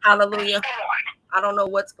 Hallelujah. I don't know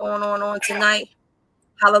what's going on tonight.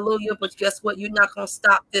 Hallelujah. But guess what? You're not going to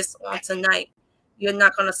stop this on tonight. You're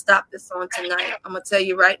not going to stop this on tonight. I'm going to tell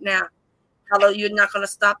you right now. Hallelujah. You're not going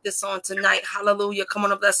to stop this on tonight. Hallelujah. Come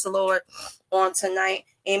on and bless the Lord on tonight.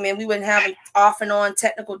 Amen. We wouldn't have off and on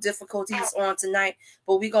technical difficulties on tonight,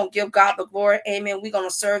 but we're going to give God the glory. Amen. We're going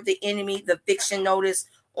to serve the enemy the eviction notice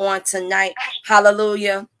on tonight.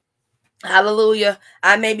 Hallelujah. Hallelujah.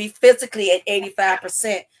 I may be physically at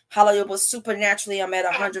 85%. Hallelujah. But supernaturally, I'm at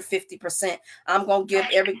 150%. I'm going to give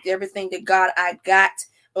everything that God I got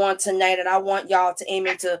on tonight. And I want y'all to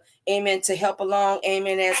amen to help along.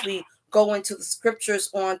 Amen. As we go into the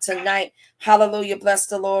scriptures on tonight. Hallelujah. Bless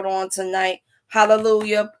the Lord on tonight.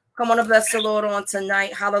 Hallelujah. Come on and bless the Lord on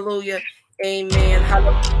tonight. Hallelujah. Amen.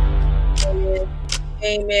 Hallelujah.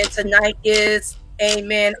 Amen. Tonight is,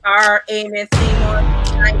 amen, our, amen, theme on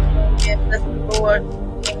tonight. Amen. Bless the Lord.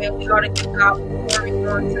 Amen. We ought to give God glory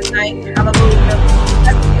on tonight. Hallelujah.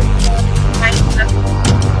 Bless the Lord tonight. Bless the Lord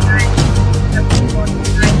tonight. Bless the Lord tonight.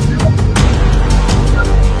 Bless the Lord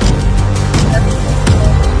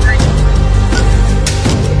tonight.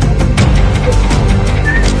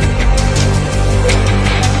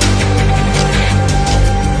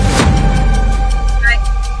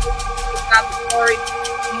 God the glory.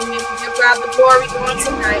 Amen. We give God the glory on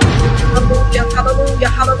tonight. Hallelujah. Hallelujah.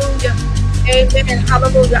 Hallelujah. Amen.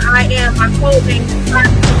 Hallelujah. I am my clothing. Amen.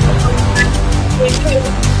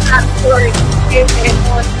 God the glory. Amen.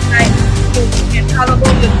 On tonight. Amen.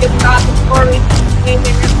 Hallelujah. Give God the glory.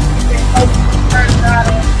 Amen. Turn God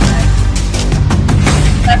on tonight.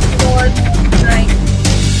 Bless the Lord on tonight.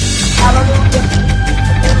 Hallelujah.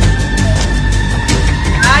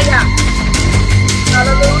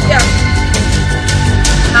 Hallelujah.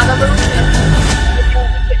 Hallelujah.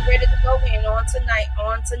 We get ready to go in on tonight.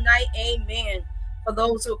 On tonight, amen. For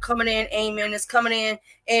those who are coming in, amen. It's coming in.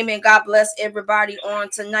 Amen. God bless everybody on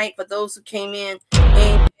tonight. For those who came in,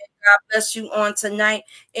 amen. God bless you on tonight.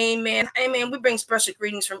 Amen. Amen. We bring special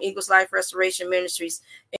greetings from Eagles Life Restoration Ministries.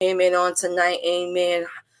 Amen. On tonight. Amen.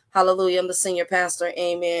 Hallelujah. I'm the senior pastor.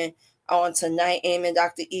 Amen. On tonight. Amen.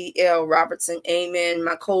 Dr. E.L. Robertson. Amen.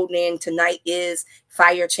 My code name tonight is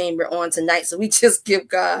Fire Chamber on tonight. So we just give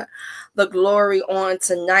God the glory on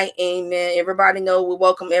tonight. Amen. Everybody know we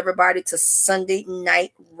welcome everybody to Sunday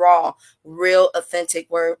Night Raw. Real authentic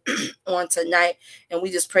word on tonight. And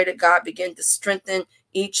we just pray that God begin to strengthen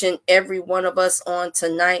each and every one of us on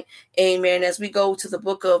tonight. Amen. As we go to the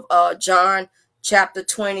book of John chapter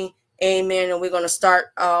 20. Amen. And we're going to start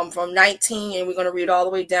from 19 and we're going to read all the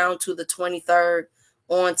way down to the 23rd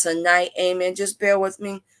on tonight. Amen. Just bear with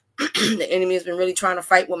me. The enemy has been really trying to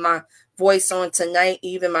fight with my voice on tonight,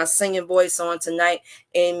 even my singing voice on tonight.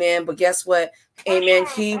 Amen. But guess what? Amen.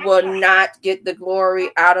 He will not get the glory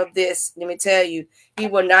out of this. Let me tell you, he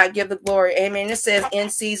will not give the glory. Amen. It says in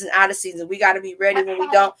season, out of season. We got to be ready when we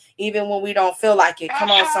don't, even when we don't feel like it. Come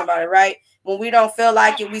on, somebody, right? When we don't feel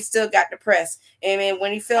like it, we still got to press. Amen.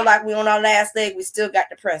 When you feel like we're on our last leg, we still got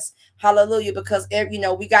to press. Hallelujah. Because,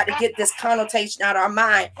 we got to get this connotation out of our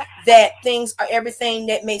mind that things are everything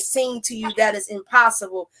that may seem to you that is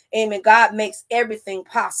impossible. Amen. God makes everything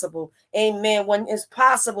possible. Amen. When it's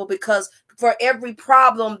possible, because for every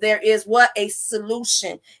problem, there is a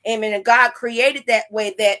solution. Amen. And God created that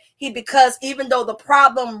way because even though the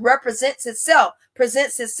problem presents itself,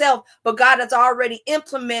 but God has already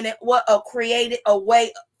implemented created a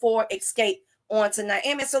way for escape on tonight.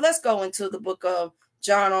 Amen. So let's go into the book of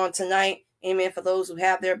John on tonight. Amen. For those who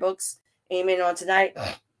have their books. Amen. On tonight.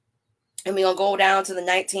 And we're going to go down to the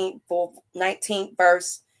 19th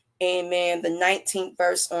verse. Amen. The 19th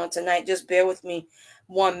verse on tonight. Just bear with me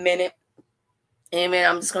 1 minute. Amen.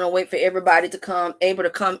 I'm just going to wait for everybody to able to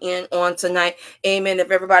come in on tonight. Amen.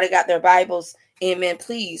 If everybody got their Bibles, amen,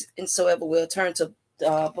 please, and so ever will turn to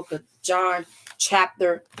the book of John,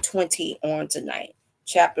 chapter 20 on tonight.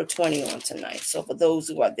 Chapter 20 on tonight. So for those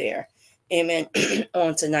who are there, amen,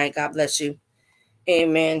 on tonight, God bless you.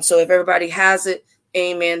 Amen. So if everybody has it,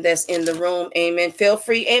 amen, that's in the room, amen, feel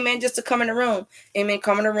free, amen, just to come in the room. Amen.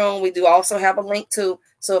 Come in the room. We do also have a link too.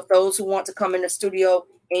 So if those who want to come in the studio,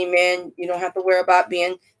 amen, you don't have to worry about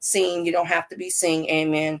being seen. You don't have to be seen.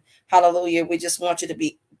 Amen. Hallelujah. We just want you to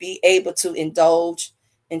be able to indulge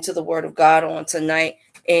into the word of God on tonight.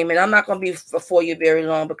 Amen. I'm not going to be before you very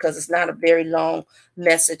long because it's not a very long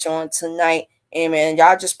message on tonight. Amen.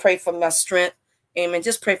 Y'all just pray for my strength. Amen.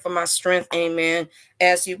 Just pray for my strength. Amen.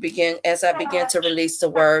 As I begin to release the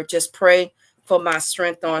word, just pray for my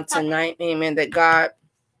strength on tonight. Amen. That God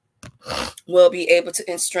will be able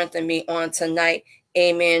to strengthen me on tonight.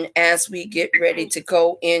 Amen. As we get ready to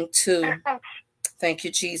go into, thank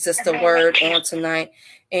you, Jesus, the word on tonight.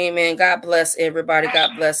 Amen. God bless everybody.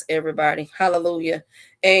 God bless everybody. Hallelujah.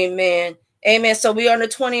 Amen. Amen. So we are on the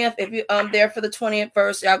 20th. If you there for the 20th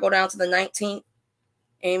verse, y'all go down to the 19th.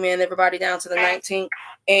 Amen. Everybody down to the 19th.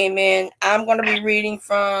 Amen. I'm going to be reading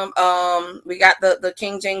from we got the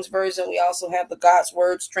King James version. We also have the God's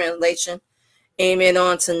Words translation. Amen.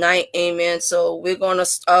 On tonight. Amen. So we're going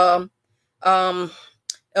to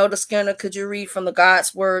Elder Skinner, could you read from the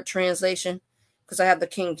God's Word translation? Because I have the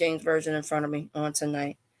King James version in front of me on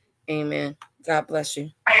tonight. Amen. God bless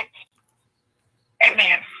you.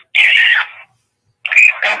 Amen.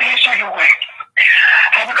 God bless everyone.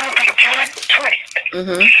 I will go to John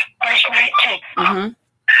 20, verse 19.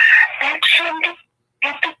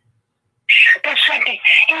 That Sunday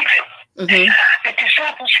evening, the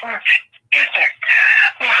disciples were gathered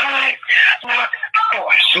behind locked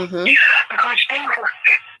doors because they were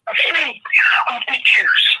afraid of the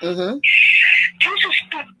Jews. Jesus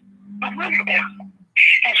stood among them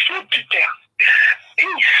and said to them,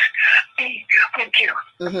 "Peace be with you."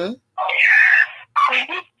 When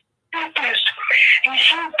he did this, he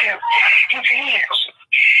showed them his hands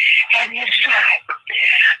and his side.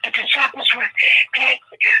 The disciples were glad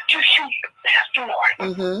to see the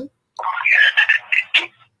Lord.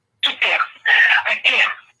 To them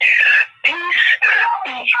again, peace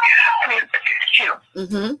be with you.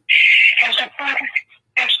 As the Father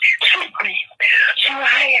has sent me, so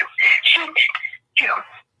I have sent you.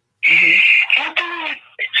 After he had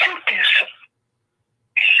said this,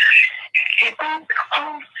 he brought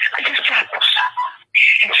home the disciples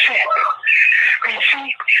and said,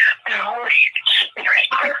 "Receive the Holy Spirit."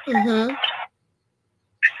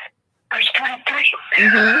 Verse 23.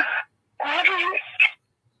 Whatever you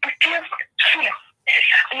forgive sin,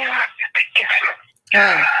 they are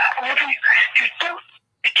forgiven. Whatever you don't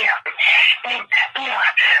forgive, then they are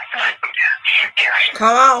not forgiven.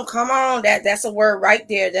 Come on. That's a word right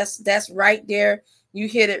there. That's right there. You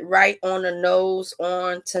hit it right on the nose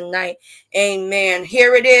on tonight. Amen.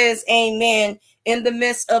 Here it is. Amen. In the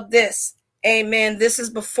midst of this. Amen. This is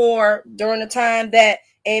during the time that,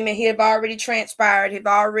 amen, he had already transpired. He had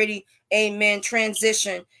already, amen,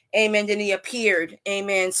 transitioned. Amen. Then he appeared.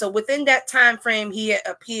 Amen. So within that time frame, he had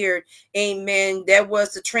appeared. Amen. There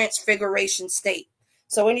was the transfiguration state.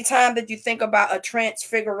 So anytime that you think about a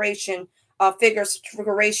transfiguration,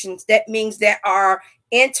 figurations, that means there are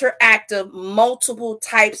interactive multiple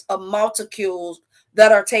types of molecules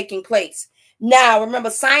that are taking place. Now, remember,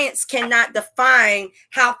 science cannot define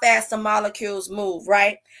how fast the molecules move,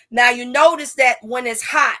 right? Now, you notice that when it's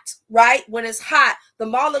hot, right? When it's hot, the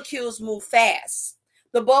molecules move fast.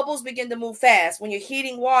 The bubbles begin to move fast. When you're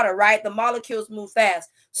heating water, right, the molecules move fast.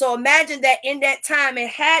 So imagine that in that time, it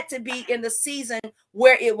had to be in the season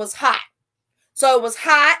where it was hot. So it was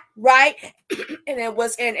hot, right? And it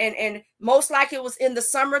was and most likely it was in the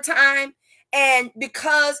summertime. And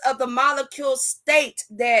because of the molecule state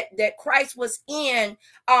that Christ was in,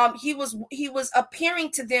 he was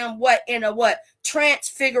appearing to them in a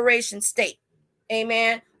transfiguration state.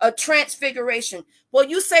 Amen. A transfiguration. Well,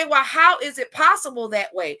 you say, well, how is it possible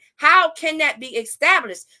that way? How can that be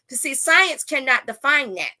established? To see, science cannot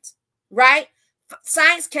define that, right?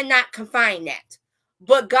 Science cannot confine that.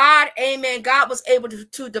 But God, amen, God was able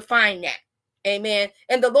to define that. Amen.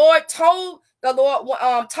 And the Lord talks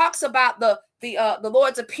about the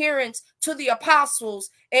Lord's appearance to the apostles,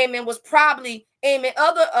 amen, was probably, amen,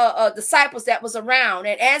 other disciples that was around.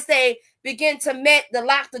 And as they begin to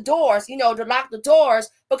lock the doors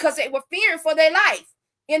because they were fearing for their life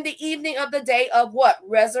in the evening of the day of what?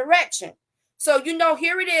 Resurrection. So,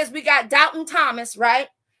 here it is. We got Doubting Thomas, right?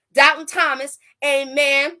 Doubting Thomas,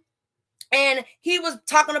 amen. And he was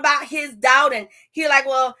talking about his doubt, and he like,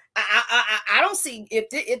 well, I don't see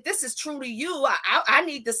if this is truly you. I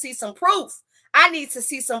need to see some proof. I need to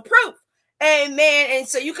see some proof. Amen. And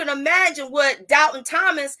so you can imagine what Doubting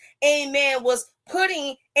Thomas, amen, was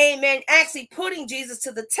putting, amen, actually putting Jesus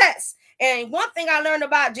to the test. And one thing I learned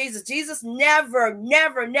about Jesus never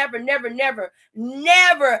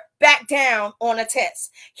backed down on a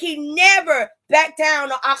test. He never backed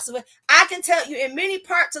down on obstacle. I can tell you in many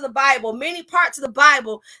parts of the Bible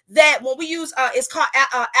that when we use, it's called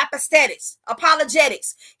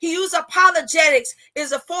apologetics. He used apologetics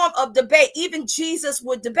as a form of debate. Even Jesus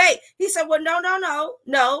would debate. He said, well,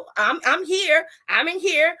 no, I'm here. I'm in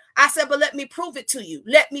here. I said, but let me prove it to you.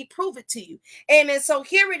 Let me prove it to you. Amen. So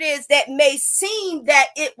here it is that may seem that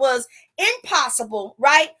it was impossible,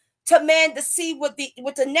 right, to man to see with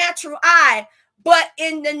the natural eye, but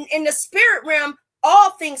in the spirit realm,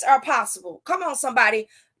 all things are possible. Come on, somebody.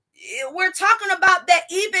 We're talking about that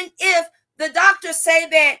even if the doctors say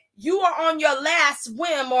that you are on your last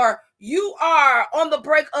whim, or you are on the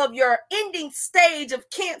brink of your ending stage of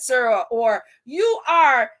cancer, or you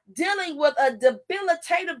are dealing with a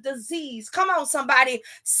debilitative disease. Come on, somebody.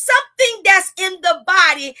 Something that's in the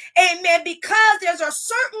body, amen, because there's a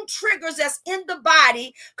certain triggers that's in the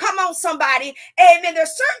body. Come on, somebody. Amen.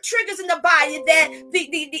 There's certain triggers in the body that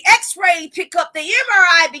the x-ray pick up, the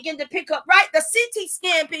MRI begin to pick up, right? The CT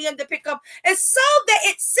scan begin to pick up. And so that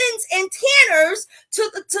it sends antennas to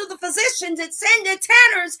the physicians, it sends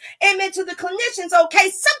antennas, amen, to the clinicians. Okay,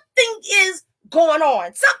 something is going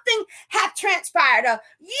on. Something have transpired.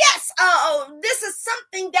 Yes, this is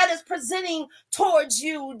something that is presenting towards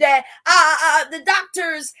you that the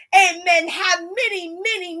doctors, amen, have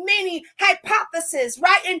many hypotheses,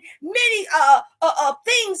 right? And many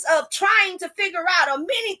things of trying to figure out, or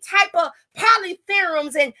many type of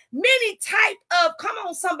polytheorems, and many type of, come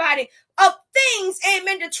on, somebody, of things,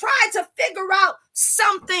 amen, to try to figure out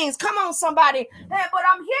some things. Come on, somebody. But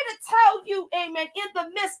I'm here to tell you, amen, in the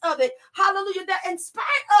midst of it, hallelujah, that in spite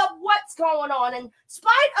of what's going on, in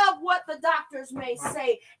spite of what the doctors may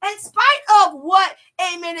say, in spite of what,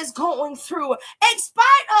 amen, is going through, in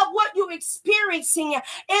spite of what you're experiencing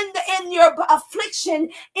in your affliction,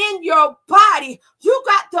 in your body, you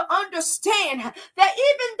got to understand that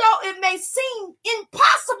even though it may seem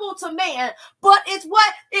impossible to man, but it's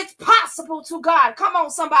possible to God. Come on,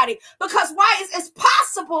 somebody. Because why it's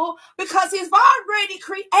possible? Because he's already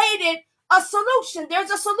created a solution. There's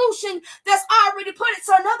a solution that's already put it.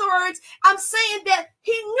 So in other words, I'm saying that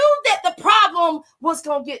he knew that the problem was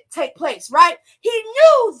going to take place, right? He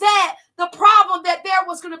knew that the problem that there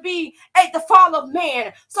was going to be at the fall of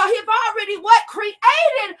man. So he've already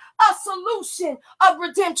created a solution of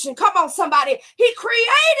redemption. Come on, somebody. He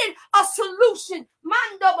created a solution,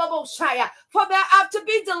 for that to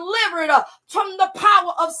be delivered from the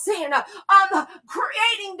power of sin,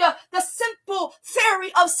 creating the simple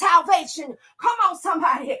theory of salvation. Come on,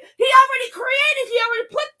 somebody. He already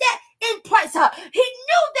put that in place. He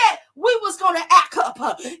knew that we was going to act up.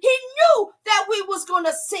 He knew that we was going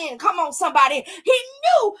to sin. Come on, somebody. He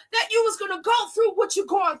knew that you was going to go through what you're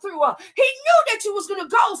going through. He knew that you was going to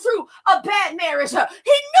go through a bad marriage. He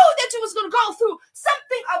knew that you was going to go through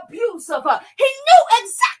something abusive. He knew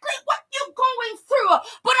exactly what you're going through.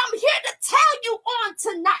 But I'm here to tell you on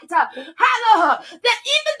tonight, that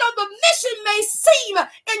even though the mission may seem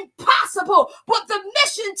impossible, but the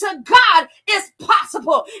mission to God is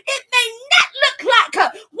possible. It may not look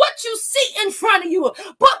like what you see in front of you,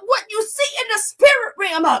 but what you see in the spirit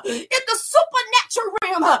realm, in the supernatural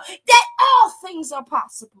realm, that all things are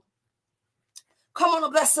possible. Come on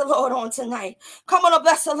and bless the Lord on tonight. Come on and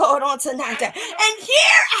bless the Lord on tonight. And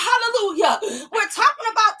here, hallelujah, we're talking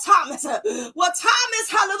about Thomas. Well, Thomas,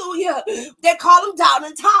 hallelujah, they call him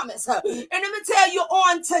Doubting Thomas. And let me tell you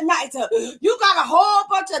on tonight, you got a whole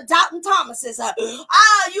bunch of Doubting Thomases.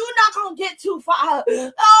 You're not going to get too far.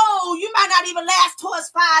 Oh, you might not even last towards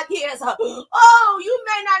 5 years. Oh, you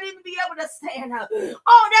may not even be able to stand.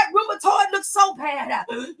 Oh, that rheumatoid looks so bad.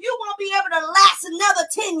 You won't be able to last another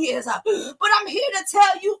 10 years. But I'm here to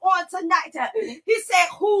tell you on tonight, he said,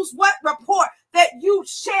 whose what report that you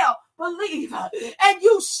shall believe, and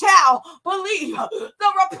you shall believe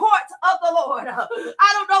the report of the Lord.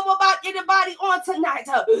 I don't know about anybody on tonight,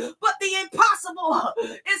 but the impossible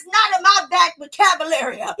is not in my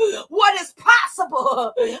vocabulary. What is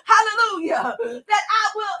possible, hallelujah, that I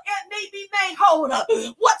will, it may be made whole.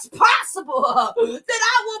 What's possible, that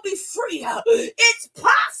I will be free. It's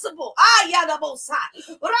possible.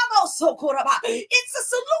 It's a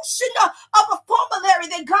solution of a formulary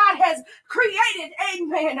that God has created.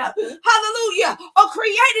 Amen. Hallelujah. Or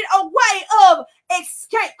created a way of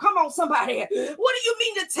escape. Come on, somebody. What do you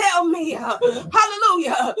mean to tell me?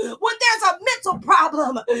 Hallelujah. When there's a mental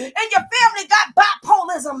problem and your family got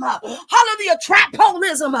bipolarism, hallelujah,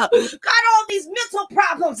 tripolism, got all these mental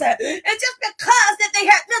problems, and just because that they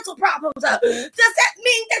had mental problems, does that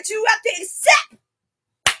mean that you have to accept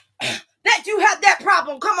that you have that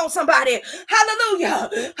problem? Come on, somebody. Hallelujah.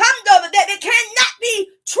 That it cannot be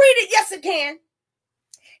treated. Yes, it can.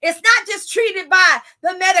 It's not just treated by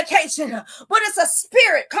the medication, but it's a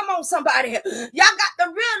spirit. Come on, somebody. Y'all got to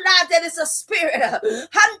realize that it's a spirit. Everything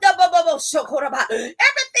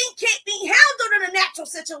can't be handled in a natural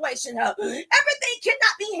situation. Everything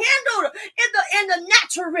cannot be handled in the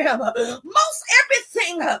natural realm. Most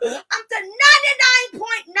everything, up to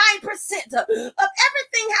 99.9% of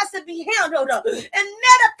everything has to be handled and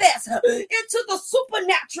manifest into the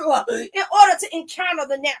supernatural in order to encounter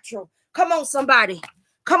the natural. Come on, somebody.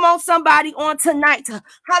 Come on, somebody on tonight.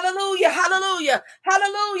 Hallelujah, hallelujah,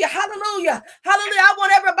 hallelujah, hallelujah, hallelujah. I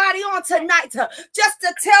want everybody on tonight just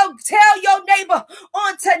to tell your neighbor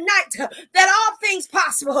on tonight that all things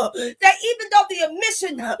possible, that even though the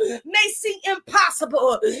admission may seem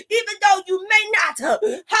impossible, even though you may not,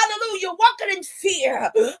 hallelujah, walking in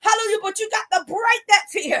fear, hallelujah, but you got to break that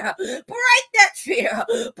fear, break that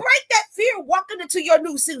fear walking into your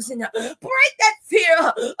new season, break that fear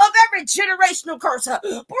of every generational curse.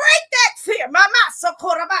 Break that fear.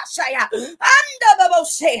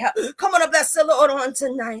 Come on, bless the Lord on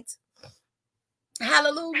tonight.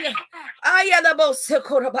 Hallelujah.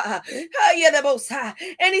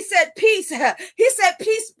 And he said, peace. He said,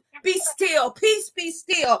 peace be still. Peace be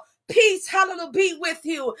still. Peace, hallelujah, be with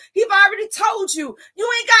you. He's already told you,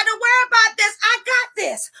 you ain't got to worry about this. I got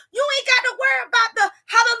this. You ain't got to worry about the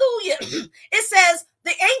hallelujah. It says,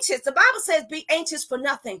 the anxious, the Bible says, be anxious for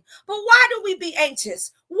nothing. But why do we be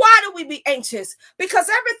anxious? Why do we be anxious? Because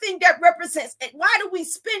everything that represents it, why do we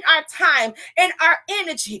spend our time and our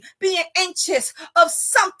energy being anxious of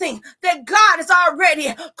something that God has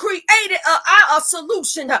already created a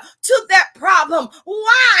solution to that problem?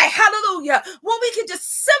 Why? Hallelujah. When we can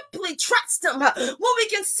just simply trust him, when we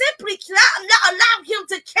can simply allow him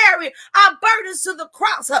to carry our burdens to the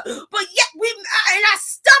cross, but yet we, in our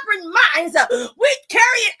stubborn minds, we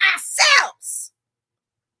carry it ourselves.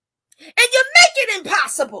 And you make it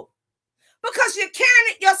impossible because you're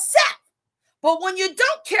carrying it yourself. But when you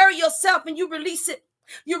don't carry yourself and you release it,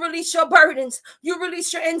 you release your burdens, you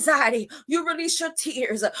release your anxiety, you release your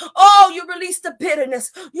tears. Oh, you release the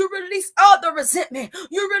bitterness, you release all the resentment,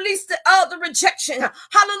 you release all the rejection.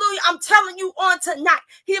 Hallelujah. I'm telling you on tonight,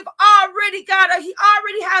 he already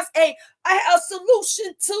has a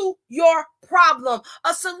solution to your problem,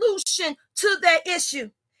 a solution to that issue.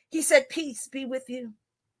 He said, peace be with you.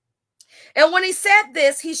 And when he said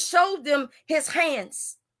this, he showed them his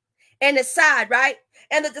hands and his side, right?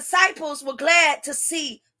 And the disciples were glad to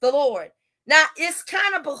see the Lord. Now, it's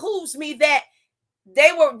kind of behooves me that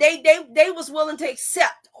they was willing to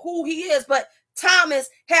accept who he is, but Thomas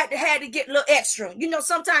had to get a little extra. You know,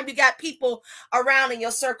 sometimes you got people around in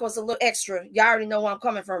your circles a little extra. You already know where I'm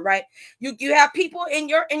coming from, right? You have people in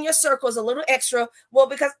your circles a little extra. Well,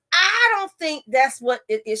 because I don't think that's what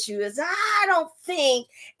the issue is. I don't think,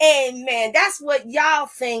 amen, that's what y'all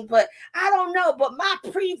think, but I don't know. But my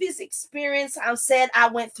previous experience, I said I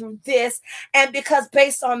went through this, and because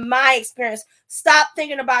based on my experience, stop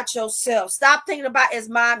thinking about yourself. Stop thinking about it's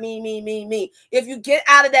my me. If you get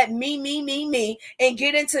out of that me, and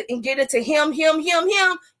get into him,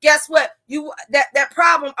 guess what? That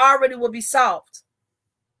problem already will be solved.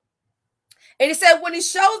 And he said, when he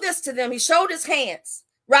showed this to them, he showed his hands,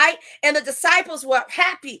 right? And the disciples were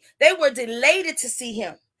happy. They were delighted to see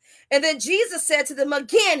him. And then Jesus said to them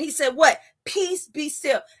again, he said, what? Peace, be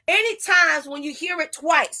still. Any times when you hear it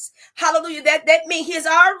twice, hallelujah, that means he has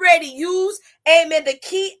already used, amen, the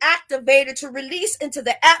key activator to release into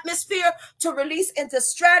the atmosphere, to release into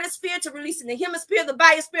stratosphere, to release in the hemisphere, the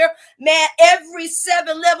biosphere, man, every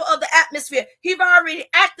 7 level of the atmosphere. He's already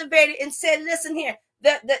activated and said, listen here,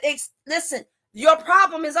 listen, your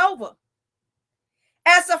problem is over.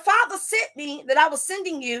 As the Father sent me, that I was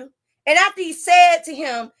sending you, and after he said to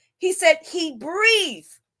him, he said he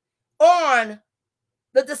breathed on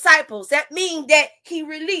the disciples. That means that he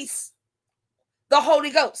released the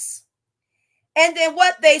Holy Ghost. And then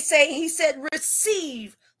what they say, he said,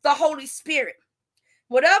 receive the Holy Spirit.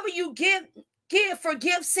 Whatever you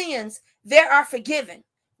forgive sins, they are forgiven.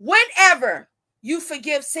 Whenever you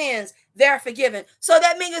forgive sins, they're forgiven. So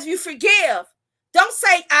that means if you forgive, don't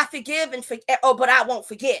say I forgive and forget, but I won't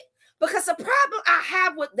forget. Because the problem I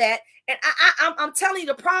have with that, and I'm telling you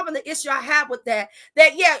the problem, the issue I have with that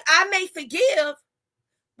yeah, I may forgive,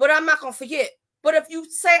 but I'm not going to forget. But if you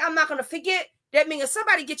say I'm not going to forget, that means if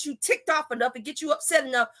somebody gets you ticked off enough and get you upset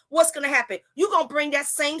enough, what's going to happen? You're going to bring that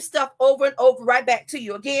same stuff over and over right back to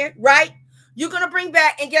you again, right? You're going to bring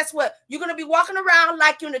back, and guess what? You're going to be walking around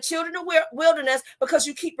like you're in the children of wilderness because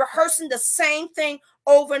you keep rehearsing the same thing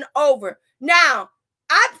over and over. Now,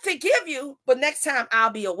 I forgive you, but next time I'll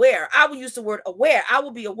be aware. I will use the word aware. I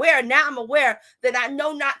will be aware. Now I'm aware that I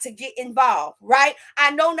know not to get involved, right?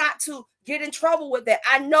 I know not to get in trouble with that.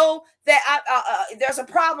 I know that there's a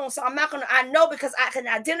problem, so I'm not going to, I know because I can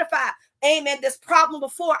identify, amen, this problem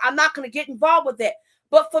before, I'm not going to get involved with it.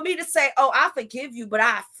 But for me to say, oh, I forgive you, but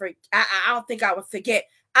I don't think I would forget.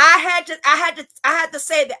 I had to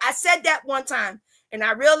say that. I said that one time, and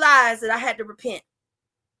I realized that I had to repent.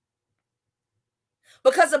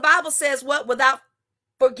 Because the Bible says what? Without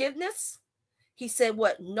forgiveness, he said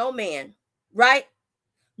what? No man, right?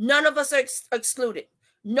 None of us are excluded.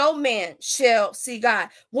 No man shall see God.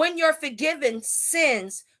 When you're forgiven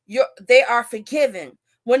sins, they are forgiven.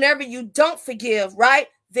 Whenever you don't forgive, right?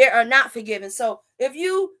 They are not forgiven. So if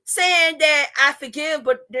you saying that I forgive,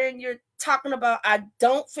 but then you're talking about I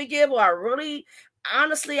don't forgive, or I really,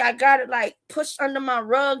 honestly, I got it like pushed under my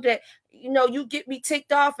rug that, you know, you get me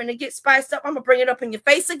ticked off and it gets spiced up, I'm going to bring it up in your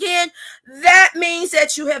face again. That means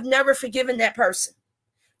that you have never forgiven that person.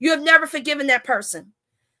 You have never forgiven that person.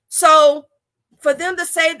 So for them to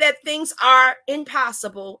say that things are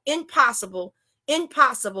impossible,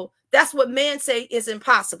 that's what man say is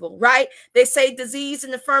impossible, right? They say disease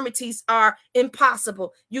and infirmities are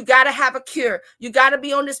impossible. You got to have a cure. You got to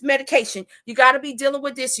be on this medication. You got to be dealing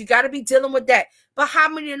with this. You got to be dealing with that. But how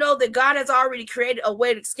many of you know that God has already created a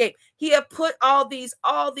way to escape? He have put all these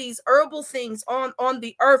herbal things on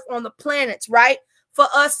the earth, on the planets, right? For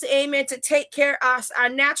us to, amen, to take care of our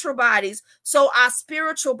natural bodies so our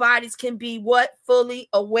spiritual bodies can be what? Fully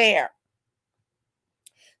aware.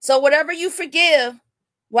 So whatever you forgive,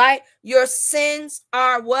 right? Your sins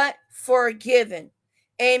are what? Forgiven.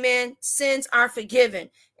 Amen. Sins are forgiven.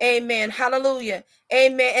 Amen. Hallelujah.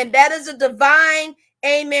 Amen. And that is a divine,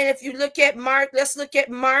 amen. If you look at Mark, let's look at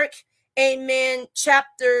Mark, amen,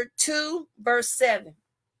 chapter 2, verse 7.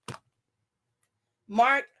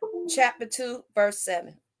 Mark chapter 2, verse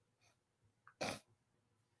 7.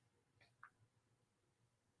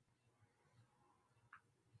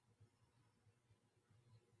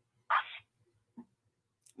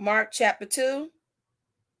 Mark chapter 2.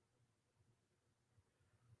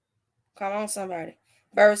 Come on, somebody.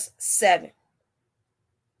 Verse 7.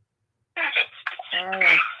 All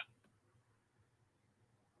right.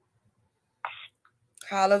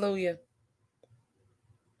 Hallelujah.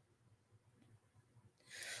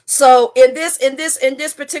 So in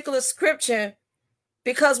this particular scripture,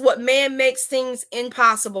 because what man makes things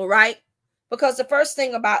impossible, right? Because the first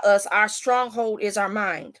thing about us, our stronghold is our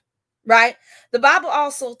mind, right? The Bible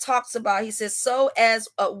also talks about, he says, so as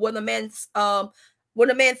when a man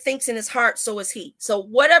thinks in his heart, so is he. So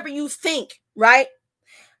whatever you think, right?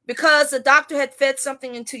 Because the doctor had fed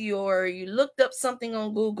something into you, or you looked up something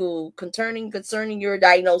on Google concerning your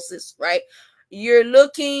diagnosis, right? You're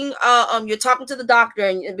looking, you're talking to the doctor,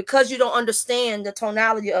 and because you don't understand the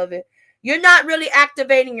tonality of it, you're not really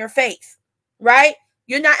activating your faith, right?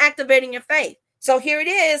 You're not activating your faith. So here it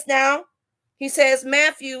is now. He says,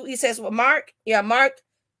 Matthew, he says, well, Mark, what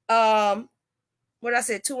I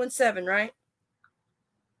said, 2 and 7, right?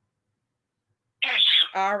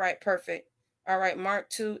 All right, perfect. All right, Mark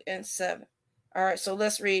 2 and 7. All right, so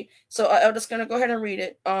let's read. So I'm just going to go ahead and read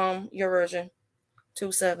it, your version,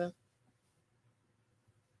 2:7.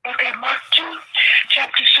 Okay, Mark 2,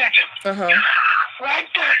 chapter 7. why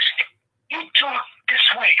does he talk this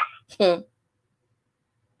way?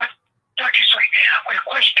 Talk this way with a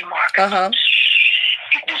question mark.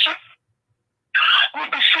 Get this up. Well,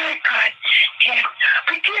 beside God can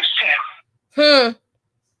forgive him.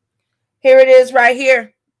 Here it is right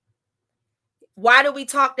here. Why do we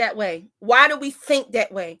talk that way? Why do we think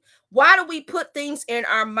that way? Why do we put things in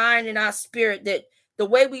our mind and our spirit that the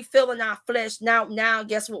way we feel in our flesh, now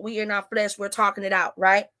guess what? We in our flesh, we're talking it out,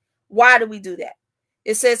 right? Why do we do that?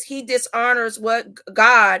 It says he dishonors what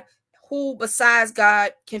God, who besides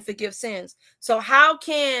God can forgive sins. So how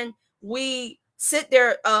can we sit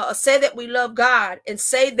there, say that we love God and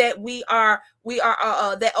say that we have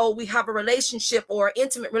a relationship or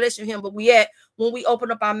intimate relationship with him, but yet when we open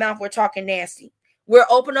up our mouth, we're talking nasty. We're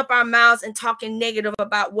opening up our mouths and talking negative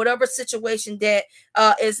about whatever situation that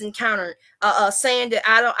is encountered, saying that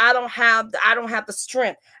I don't have the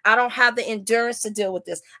strength, I don't have the endurance to deal with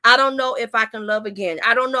this. I don't know if I can love again.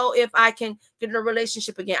 I don't know if I can get in a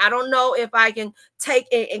relationship again. I don't know if I can take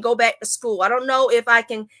it and go back to school. I don't know if I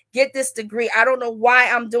can get this degree. I don't know why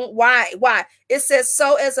I'm doing why. It says,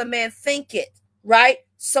 so as a man thinketh, right?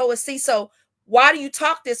 So why do you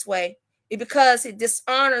talk this way? Because it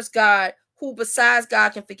dishonors God, who besides God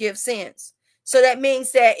can forgive sins. So that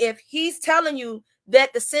means that if he's telling you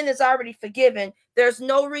that the sin is already forgiven, there's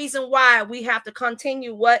no reason why we have to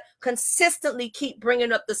continue consistently keep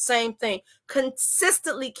bringing up the same thing,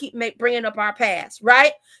 consistently keep bringing up our past,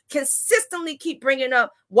 right? Consistently keep bringing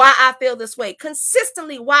up why I feel this way,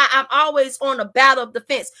 consistently why I'm always on a battle of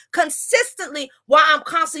defense, consistently why I'm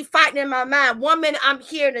constantly fighting in my mind. 1 minute I'm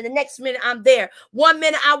here and the next minute I'm there. 1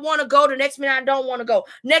 minute I want to go, the next minute I don't want to go.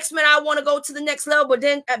 Next minute I want to go to the next level, but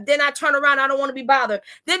then I turn around, I don't want to be bothered.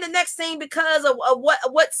 Then the next thing, because of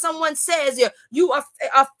what someone says, you are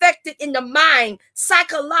affected in the mind,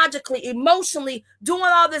 psychologically, emotionally, doing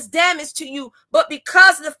all this damage to you. But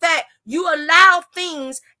because of the fact you allow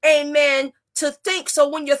things, amen, to think. So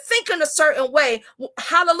when you're thinking a certain way,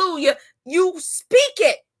 hallelujah, you speak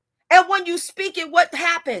it. And when you speak it, what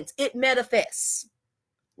happens? It manifests,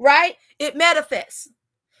 right? It manifests.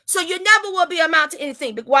 So you never will be amount to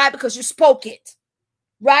anything. Why? Because you spoke it,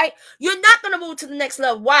 right? You're not going to move to the next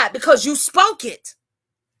level. Why? Because you spoke it.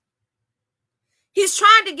 He's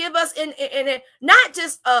trying to give us in not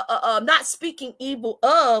just not speaking evil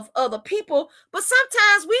of other people, but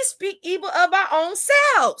sometimes we speak evil of our own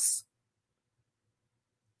selves.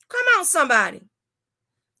 Come on, somebody.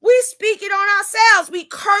 We speak it on ourselves. We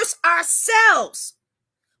curse ourselves.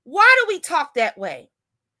 Why do we talk that way?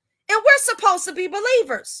 And we're supposed to be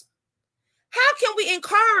believers. How can we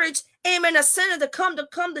encourage, amen, a sinner to come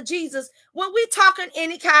to Jesus when we talk in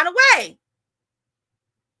any kind of way?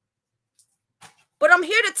 But I'm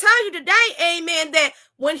here to tell you today, amen, that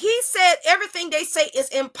when he said everything they say is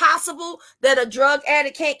impossible, that a drug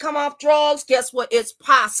addict can't come off drugs, guess what? It's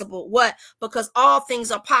possible. What? Because all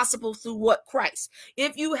things are possible through what? Christ.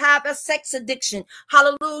 If you have a sex addiction,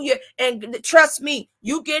 hallelujah, and trust me,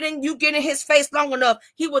 you get in his face long enough,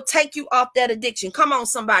 he will take you off that addiction. Come on,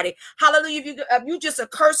 somebody. Hallelujah. If you just a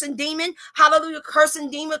cursing demon, hallelujah,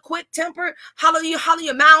 cursing demon, quick temper,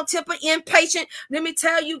 hallelujah, mild temper, impatient, let me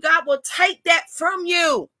tell you, God will take that from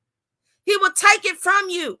you. He will take it from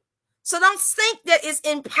you. So don't think that it's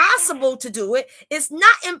impossible to do it. It's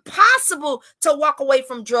not impossible to walk away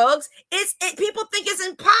from drugs. People think it's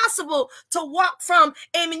impossible to walk from,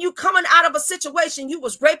 amen, you coming out of a situation, you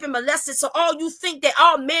was raped and molested, so all you think that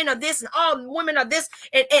all men are this and all women are this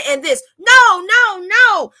and this.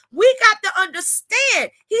 No. We got to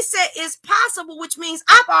understand. He said it's possible, which means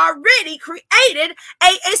I've already created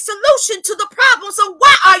a solution to the problem. So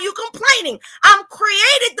why are you complaining? I'm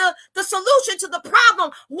created the solution to the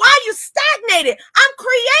problem. Why are you stagnated? I'm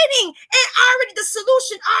creating the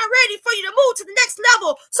solution already for you to move to the next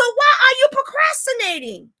level. So why are you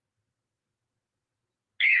procrastinating?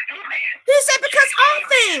 He said, because all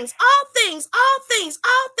things.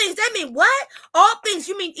 That mean what? All things.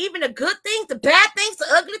 You mean even the good things, the bad things, the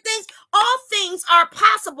ugly things? All things are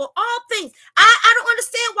possible. All things. I don't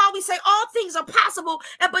understand why we say all things are possible,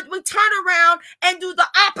 but we turn around and do the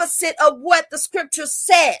opposite of what the scripture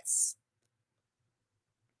says.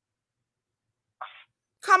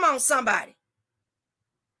 Come on, somebody.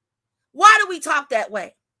 Why do we talk that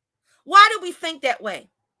way? Why do we think that way?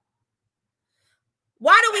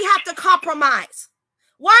 Why do we have to compromise?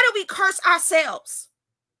 Why do we curse ourselves?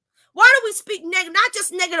 Why do we speak negative, not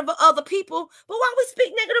just negative of other people, but why we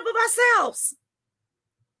speak negative of ourselves?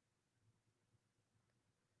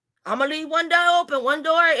 I'm going to leave one door open, one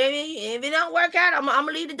door. If it don't work out, I'm going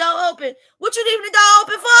to leave the door open. What you leaving the door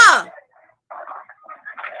open for?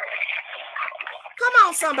 Come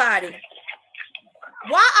on, somebody.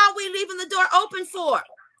 Why are we leaving the door open for?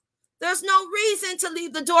 There's no reason to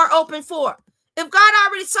leave the door open for. If God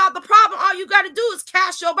already solved the problem, all you got to do is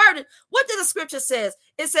cast your burden. What did the scripture says?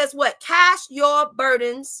 It says what? Cast your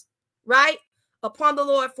burdens, right? Upon the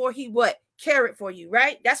Lord, for he what? Care it for you,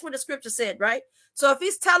 right? That's what the scripture said, right? So if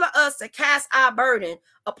he's telling us to cast our burden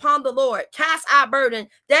upon the Lord, cast our burden,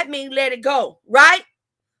 that means let it go, right?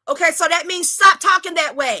 Okay, so that means stop talking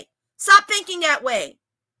that way. Stop thinking that way.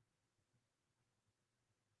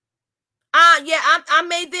 Yeah, I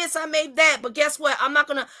made this, I made that, but guess what? I'm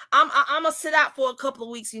gonna sit out for a couple of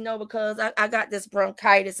weeks, because I got this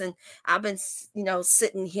bronchitis, and I've been,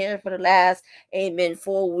 sitting here for the last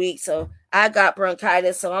 4 weeks. So I got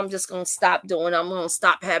bronchitis, so I'm just gonna stop doing. I'm gonna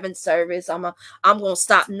stop having service. I'm gonna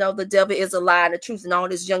stop. No, the devil is a lie, the truth, and all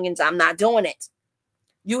this youngins. I'm not doing it.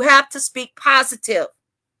 You have to speak positive.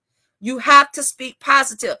 You have to speak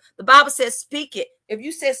positive. The Bible says, speak it. If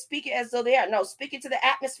you said speak it as though they are, no, speak it to the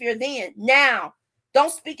atmosphere then, now.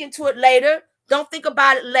 Don't speak into it later. Don't think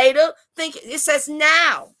about it later. It says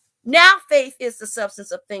now. Now faith is the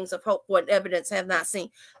substance of things of hope, what evidence have not seen.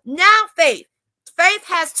 Now faith. Faith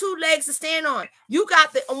has two legs to stand on. You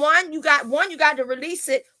got the one, you got to release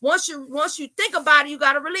it. Once you think about it, you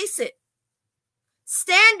got to release it.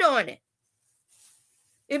 Stand on it.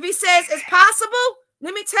 If he says it's possible,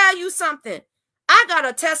 let me tell you something. I got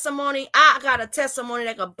a testimony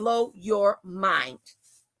that can blow your mind.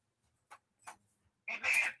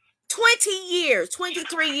 23 years.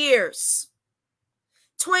 23 years.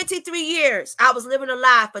 I was living a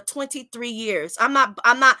lie for 23 years. I'm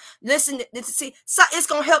not listening to see. So it's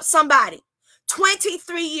going to help somebody.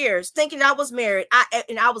 23 years thinking I was married.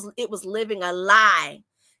 It was living a lie.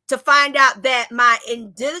 To find out that my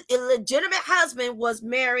illegitimate husband was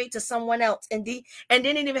married to someone else and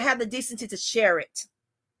didn't even have the decency to share it.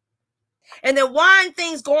 And then why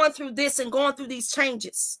things going through this and going through these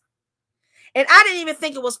changes. And I didn't even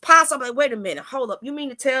think it was possible. Like, wait a minute, hold up. You mean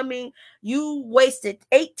to tell me you wasted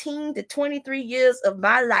 18 to 23 years of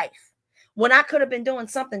my life when I could have been doing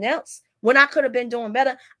something else, when I could have been doing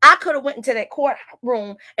better? I could have went into that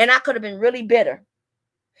courtroom and I could have been really bitter.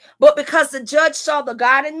 But because the judge saw the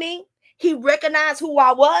God in me, he recognized who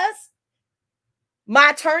I was. My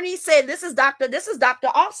attorney said, this is Dr.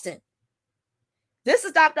 Austin. This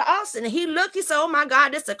is Dr. Austin. And he looked, he said, oh my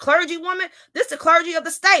God, this is a clergy woman. This is the clergy of the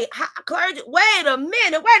state. Clergy. Wait a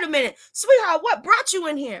minute. Sweetheart, what brought you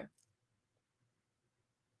in here?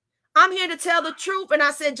 I'm here to tell the truth. And I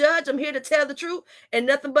said, Judge, I'm here to tell the truth and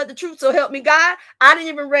nothing but the truth. So help me God. I didn't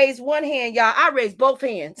even raise one hand, y'all. I raised both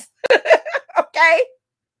hands. Okay?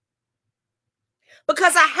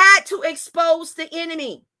 Because I had to expose the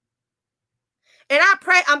enemy. And I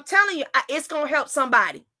pray, I'm telling you, it's going to help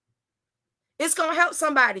somebody. It's going to help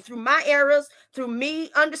somebody through my errors, through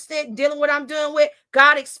me understanding, dealing with what I'm dealing with.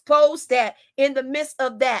 God exposed that in the midst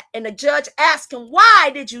of that. And the judge asked him,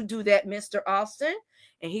 why did you do that, Mr. Austin?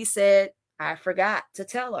 And he said, I forgot to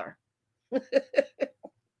tell her.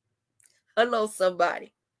 Hello,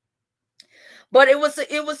 somebody. But it was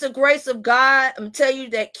the grace of God, I'm telling you,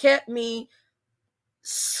 that kept me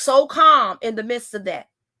so calm in the midst of that.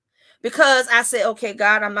 Because I said, okay,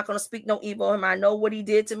 God, I'm not going to speak no evil of him. I know what he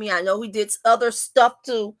did to me. I know he did other stuff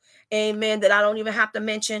too. Amen. That I don't even have to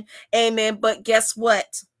mention. Amen. But guess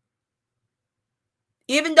what?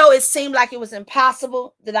 Even though it seemed like it was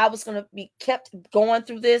impossible that I was going to be kept going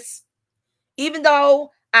through this, even though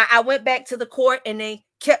I went back to the court and they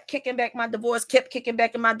kept kicking back my divorce, kicked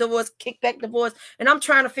back divorce. And I'm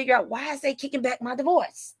trying to figure out, why is they kicking back my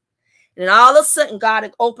divorce? And all of a sudden, God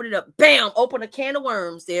had opened it up. Bam! Open a can of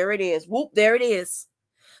worms. There it is. Whoop! There it is.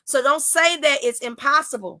 So don't say that it's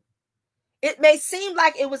impossible. It may seem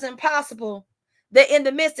like it was impossible. That in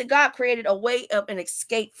the midst of God created a way of an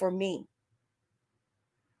escape for me.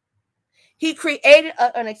 He created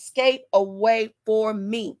an escape, a way for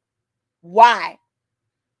me. Why?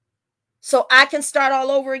 So I can start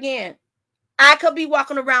all over again. I could be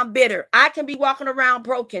walking around bitter. I can be walking around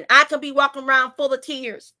broken. I could be walking around full of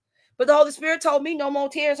tears. But the Holy Spirit told me no more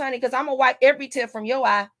tears, honey, because I'm going to wipe every tear from your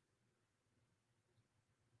eye.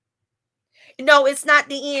 No, it's not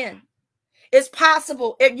the end. It's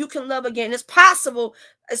possible if you can love again. It's possible.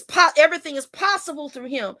 Everything is possible through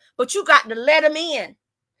him. But you got to let him in.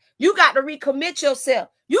 You got to recommit yourself.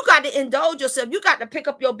 You got to indulge yourself. You got to pick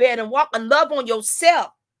up your bed and walk and love on yourself.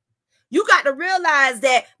 You got to realize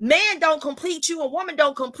that man don't complete you, a woman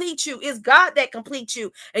don't complete you. It's God that completes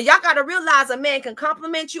you. And y'all got to realize a man can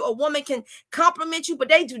compliment you, a woman can compliment you, but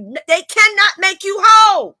they cannot make you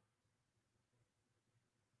whole.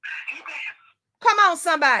 Come on,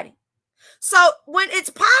 somebody. So when it's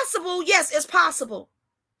possible, yes, it's possible.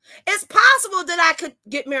 It's possible that I could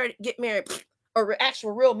get married, or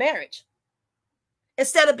actual real marriage,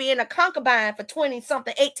 instead of being a concubine for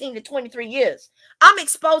 20-something, 18 to 23 years. I'm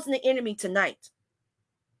exposing the enemy tonight.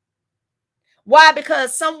 Why?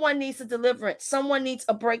 Because someone needs a deliverance. Someone needs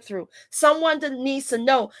a breakthrough. Someone needs to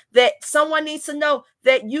know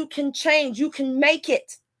that you can change. You can make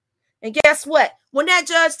it. And guess what? When that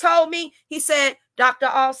judge told me, he said, Dr.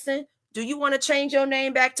 Austin, do you want to change your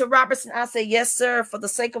name back to Robertson? I said, yes, sir. For the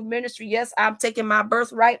sake of ministry, yes, I'm taking my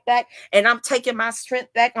birthright back, and I'm taking my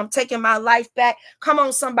strength back. I'm taking my life back. Come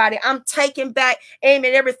on, somebody. I'm taking back,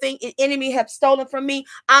 amen, everything the enemy have stolen from me.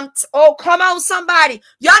 Oh, come on, somebody.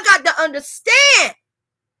 Y'all got to understand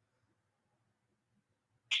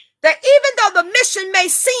that even though the mission may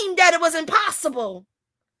seem that it was impossible,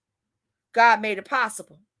 God made it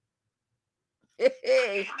possible.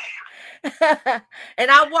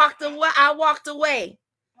 And I walked away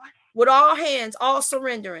with all hands, all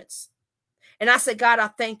surrenderance. And I said, God, I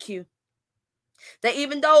thank you that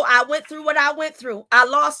even though I went through what I went through, I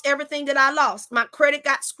lost everything that I lost. My credit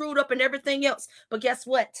got screwed up and everything else. But guess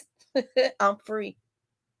what? I'm free.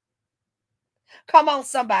 Come on,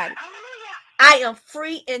 somebody. I am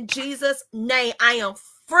free in Jesus' name. I am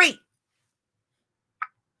free.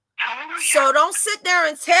 So don't sit there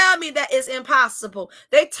and tell me that it's impossible.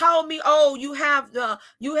 They told me, oh, you have the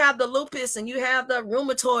lupus and you have the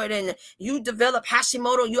rheumatoid and you develop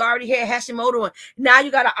Hashimoto. You already had Hashimoto and now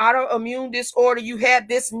you got an autoimmune disorder. You had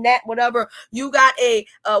this and that, whatever. You got a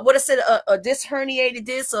disc herniated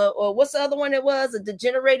disc or what's the other one it was? A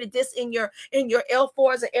degenerated disc in your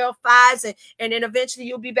L4s and L5s and then eventually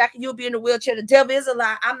you'll be in a wheelchair. The devil is a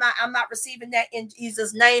lie. I'm not receiving that in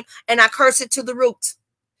Jesus' name, and I curse it to the root.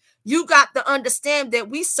 You got to understand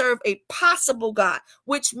that we serve a possible God,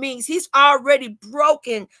 which means he's already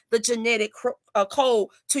broken the genetic code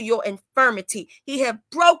to your infirmity. He have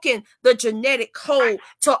broken the genetic code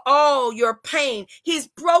to all your pain. He's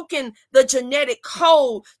broken the genetic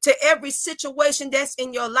code to every situation that's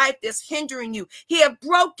in your life that's hindering you. He have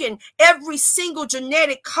broken every single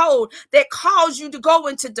genetic code that caused you to go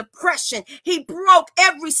into depression. He broke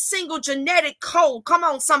every single genetic code. Come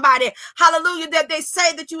on, somebody. Hallelujah. That they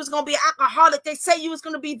say that you was going to be an alcoholic. They say you was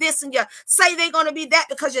going to be this and you say they're going to be that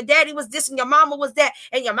because your daddy was this and your mama was that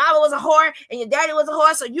and your mama was a whore and your daddy was a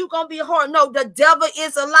whore, so you going to be a whore. No, the devil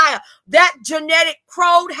is a liar. That genetic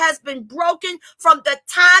code has been broken from the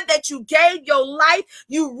time that you gave your life.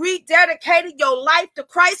 You rededicated your life to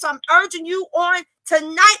Christ. I'm urging you on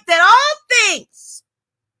tonight that all things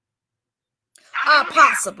are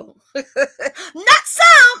possible. Not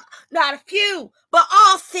some, not a few, but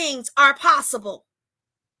all things are possible.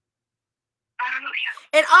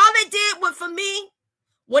 And all they did was for me,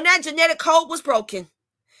 when that genetic code was broken,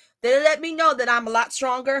 they let me know that I'm a lot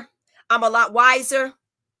stronger, I'm a lot wiser,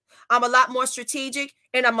 I'm a lot more strategic,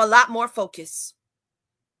 and I'm a lot more focused.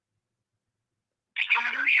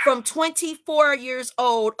 From 24 years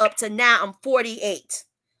old up to now, I'm 48.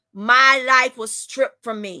 My life was stripped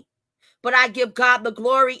from me. But I give God the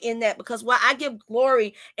glory in that, because while I give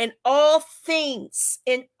glory in all things,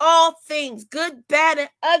 good, bad, and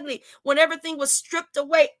ugly, when everything was stripped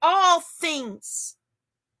away, all things.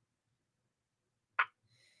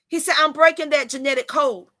 He said, I'm breaking that genetic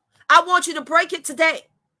code. I want you to break it today.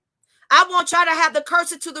 I want y'all to have the curse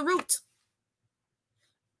to the root.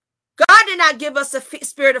 God did not give us a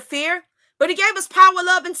spirit of fear, but he gave us power,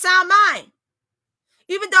 love, and sound mind.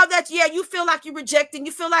 Even though you feel like you're rejecting,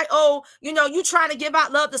 you feel like, you trying to give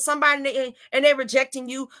out love to somebody and they're rejecting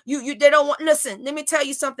you. They don't want, listen, let me tell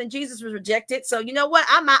you something. Jesus was rejected. So you know what?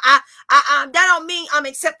 That don't mean I'm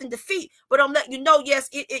accepting defeat, but I'm letting you know, yes,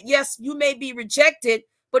 you may be rejected,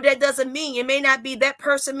 but that doesn't mean it may not be, that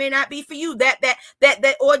person may not be for you. That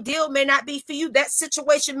ordeal may not be for you. That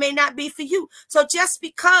situation may not be for you. So just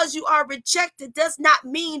because you are rejected does not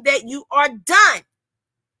mean that you are done.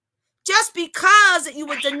 Just because you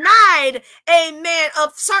were denied, amen,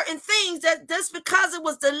 of certain things, that just because it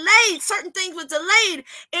was delayed, certain things were delayed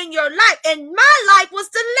in your life, and my life was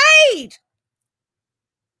delayed.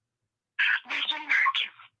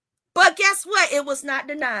 But guess what? It was not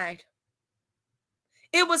denied.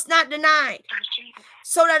 It was not denied.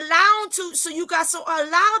 So allow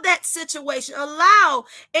that situation, allow,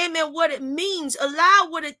 amen, what it means, allow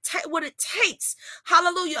what it takes.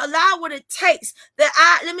 Hallelujah. Allow what it takes.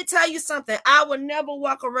 Let me tell you something. I would never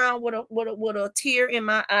walk around with a tear in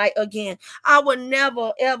my eye again. I would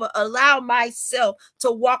never, ever allow myself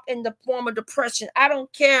to walk in the form of depression. I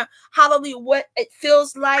don't care, hallelujah, what it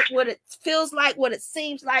feels like, what it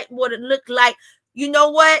seems like, what it looked like. You know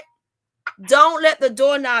what? Don't let the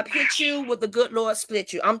doorknob hit you with the good Lord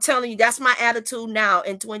split you. I'm telling you, that's my attitude now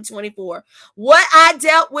in 2024. What I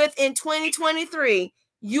dealt with in 2023,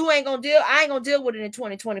 I ain't gonna deal with it in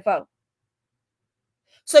 2024.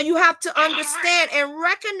 So you have to understand and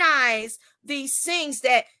recognize these things,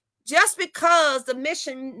 that just because the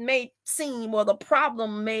mission may seem, or the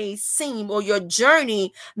problem may seem, or your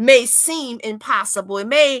journey may seem impossible, it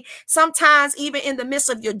may sometimes, even in the midst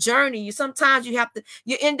of your journey,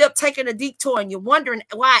 you end up taking a detour, and you're wondering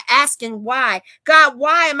why, asking why. God,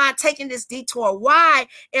 why am I taking this detour? Why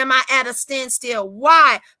am I at a standstill?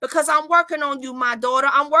 Why? Because I'm working on you, my daughter.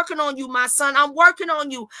 I'm working on you, my son. I'm working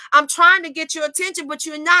on you. I'm trying to get your attention, but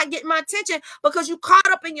you're not getting my attention because you're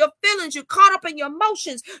caught up in your feelings. You're caught up in your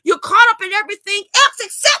emotions. You're caught up in everything else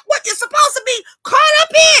except what you're supposed to be caught up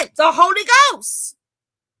in, the Holy Ghost.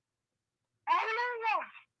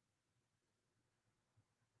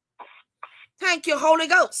 Thank you, Holy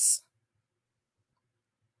Ghost.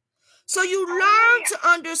 So you learn to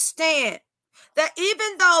understand that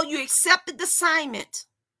even though you accepted the assignment,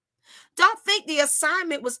 don't think the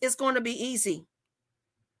assignment is going to be easy.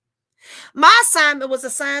 My assignment was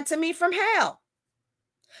assigned to me from hell.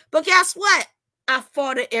 But guess what? I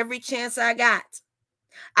fought it every chance I got.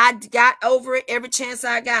 I got over it every chance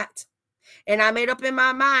I got. And I made up in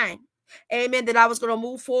my mind, amen, that I was going to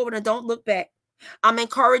move forward and don't look back. I'm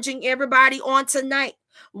encouraging everybody on tonight.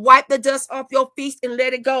 Wipe the dust off your feet and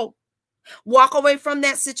let it go. Walk away from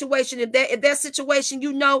that situation. If that situation,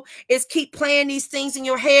 is keep playing these things in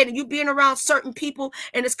your head, and you being around certain people,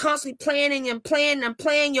 and it's constantly playing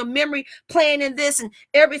your memory, playing in this, and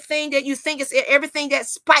everything that you think is everything that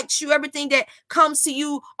spikes you, everything that comes to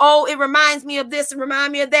you. Oh, it reminds me of this and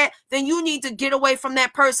remind me of that. Then you need to get away from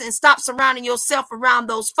that person and stop surrounding yourself around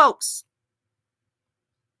those folks.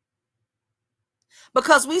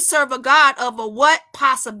 Because we serve a God of a what?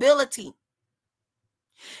 Possibility.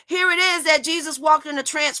 Here it is that Jesus walked in the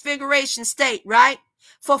transfiguration state, right?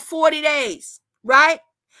 For 40 days, right?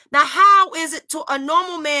 Now, how is it to a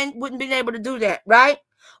normal man wouldn't be able to do that, right?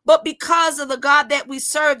 But because of the God that we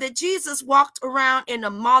serve, that Jesus walked around in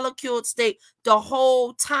a molecule state the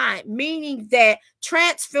whole time, meaning that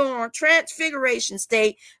transfiguration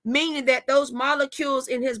state, meaning that those molecules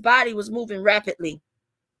in his body was moving rapidly.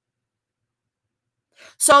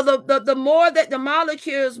 So the more that the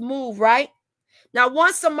molecules move, right? Now,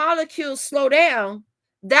 once the molecules slow down,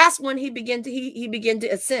 that's when he began to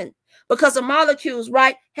ascend, because the molecules,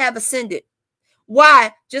 right, have ascended.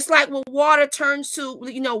 Why? Just like when water turns to,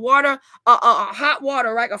 water, hot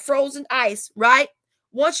water, right, a frozen ice, right?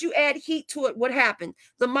 Once you add heat to it, what happened?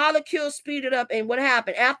 The molecules speeded up, and what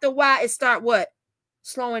happened? After a while, it start what?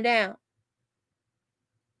 Slowing down.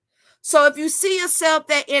 So if you see yourself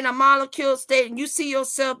that in a molecule state, and you see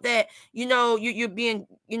yourself that, you're being,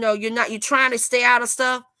 you're trying to stay out of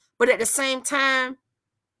stuff, but at the same time,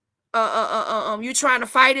 you're trying to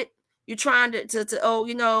fight it. You're trying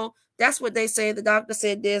to that's what they say. The doctor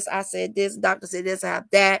said this, I said this, the doctor said this, I have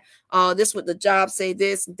that. This what the job say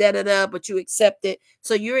this, da-da-da, but you accept it.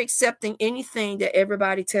 So you're accepting anything that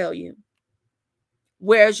everybody tell you.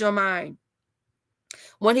 Where's your mind?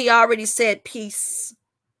 When he already said peace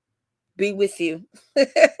be with you.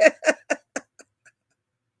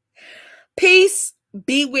 Peace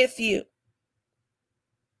be with you.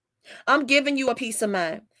 I'm giving you a peace of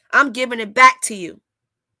mind. I'm giving it back to you.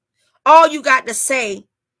 All you got to say,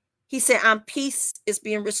 he said, peace is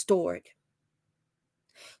being restored.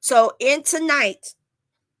 So in tonight,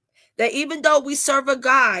 that even though we serve a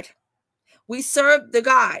God, we serve the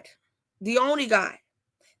God, the only God,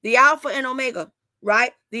 the Alpha and Omega,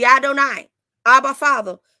 right? The Adonai, Abba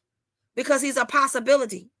Father, because he's a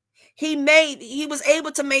possibility. He was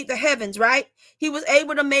able to make the heavens, right? He was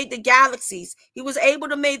able to make the galaxies. He was able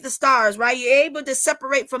to make the stars, right? You're able to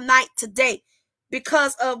separate from night to day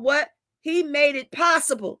because of what? He made it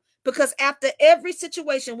possible. Because after every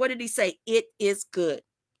situation, what did he say? It is good,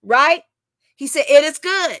 right? He said, it is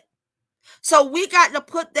good. So we got to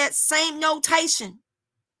put that same notation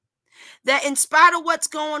that in spite of what's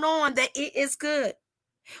going on, that it is good.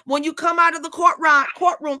 When you come out of the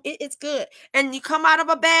courtroom, it is good. And you come out of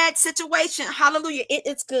a bad situation, hallelujah, it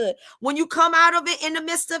is good. When you come out of it, in the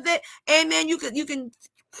midst of it, amen, you can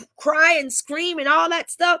cry and scream and all that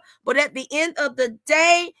stuff. But at the end of the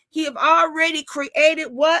day, he have already created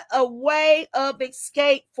what? A way of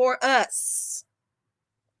escape for us.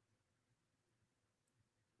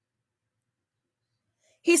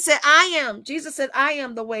 He said, Jesus said, I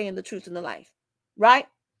am the way and the truth and the life, right?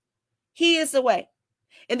 He is the way.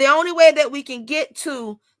 And the only way that we can get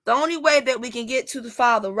to the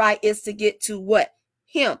Father, right, is to get to what?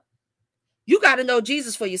 Him. You got to know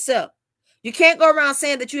Jesus for yourself. You can't go around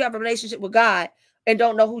saying that you have a relationship with God and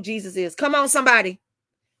don't know who Jesus is. Come on, somebody.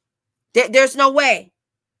 There's no way.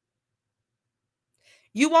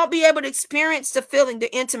 You won't be able to experience the feeling,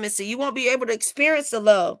 the intimacy. You won't be able to experience the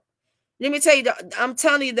love. Let me tell you, I'm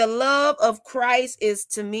telling you, the love of Christ is,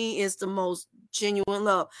 to me, is the most genuine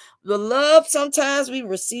love. The love sometimes we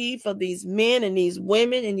receive from these men and these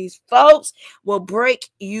women and these folks will break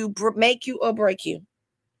you, make you or break you.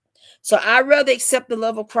 So I'd rather accept the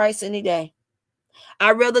love of Christ any day.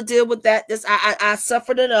 I'd rather deal with that. I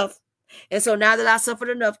suffered enough. And so now that I suffered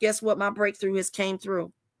enough, guess what? My breakthrough has came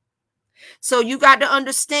through. So you got to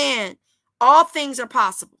understand, all things are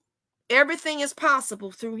possible. Everything is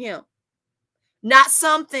possible through him. Not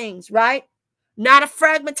some things, right? Not a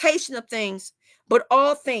fragmentation of things, but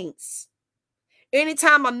all things.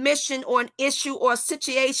 Anytime a mission or an issue or a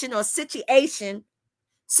situation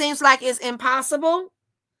seems like it's impossible,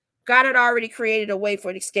 God had already created a way for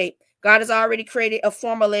an escape. God has already created a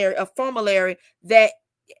formulary that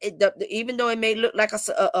even though it may look like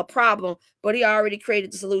a problem, but he already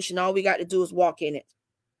created the solution. All we got to do is walk in it.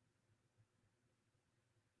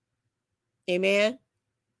 Amen.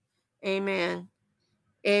 Amen.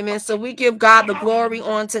 Amen. So we give God the glory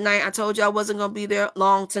on tonight. I told you I wasn't going to be there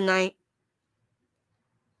long tonight.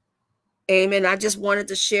 Amen. I just wanted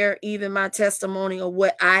to share even my testimony of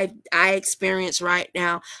what I experience right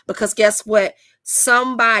now. Because guess what?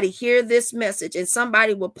 Somebody hear this message and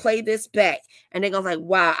somebody will play this back and they're going to be like,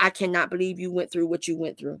 wow, I cannot believe you went through what you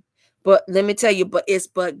went through. But let me tell you, it's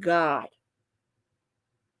God.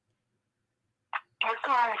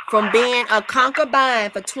 From being a concubine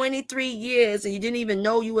for 23 years and you didn't even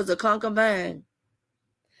know you was a concubine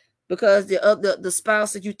because the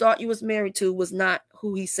spouse that you thought you was married to was not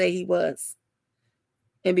who he said he was.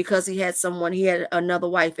 And because he had another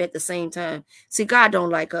wife at the same time. See, God don't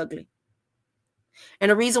like ugly.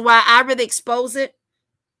 And the reason why I really expose it,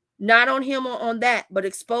 not on him or on that, but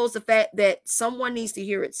expose the fact that someone needs to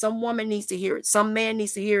hear it. Some woman needs to hear it. Some man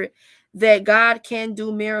needs to hear it. That God can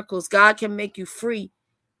do miracles. God can make you free.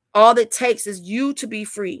 All it takes is you to be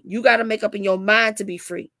free. You got to make up in your mind to be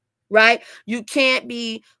free, right? You can't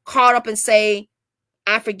be caught up and say,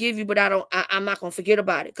 I forgive you, but I'm not going to forget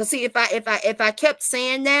about it. Because see, if I kept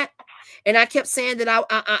saying that and I kept saying that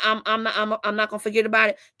I'm not going to forget about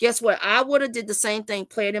it, guess what? I would have did the same thing,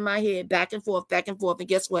 play it in my head back and forth. And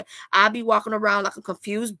guess what? I'd be walking around like a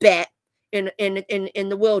confused bat in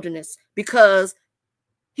the wilderness because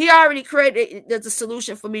he already created the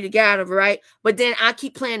solution for me to get out of it, right? But then I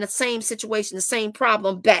keep playing the same situation, the same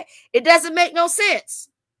problem back. It doesn't make no sense.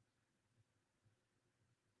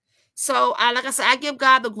 So, like I said, I give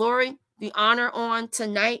God the glory, the honor on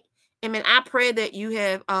tonight. Amen. I pray that you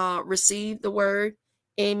have received the word.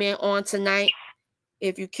 Amen. On tonight.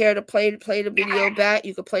 If you care to play the video back,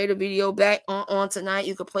 you can play the video back on tonight.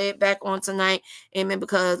 You can play it back on tonight. Amen.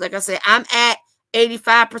 Because, like I said, I'm at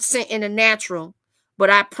 85% in the natural. But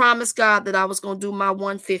I promised God that I was going to do my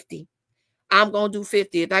 150. I'm going to do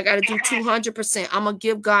 50. If I got to do 200%, I'm going to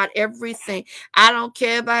give God everything. I don't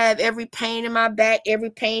care if I have every pain in my back, every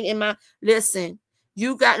pain in my... Listen,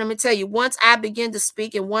 let me tell you, once I began to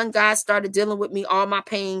speak and one guy started dealing with me, all my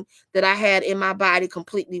pain that I had in my body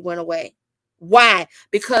completely went away. Why?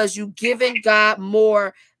 Because you giving God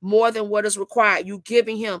more than what is required. You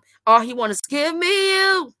giving him. All he wants is give me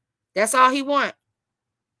you. That's all he wants.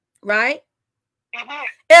 Right?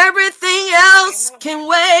 Everything else can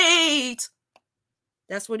wait.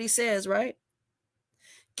 That's what he says, right?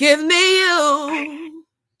 Give me you,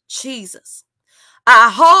 Jesus.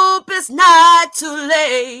 I hope it's not too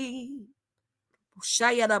late.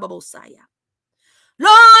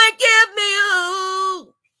 Lord, give me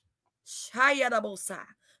you.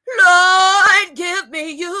 Lord, give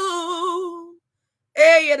me you.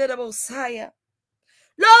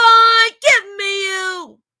 Lord, give me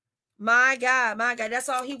you. My God, that's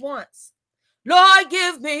all he wants. Lord,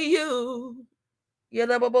 give me you.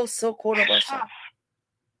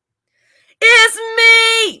 It's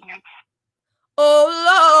me. Oh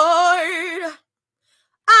Lord,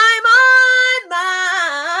 I'm on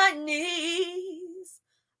my knees.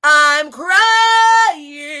 I'm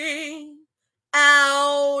crying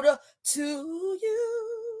out to you.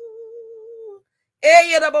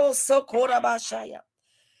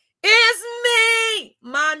 It's me.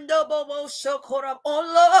 Oh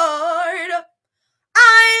Lord,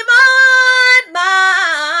 I'm on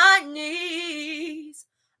my knees.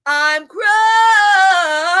 I'm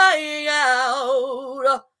crying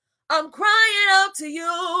out. I'm crying out to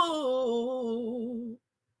you.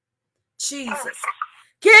 Jesus.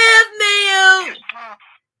 Give me you.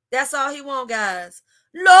 That's all he wants, guys.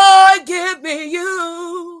 Lord, give me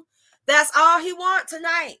you. That's all he wants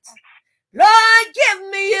tonight. Lord, give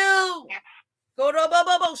me you. Go to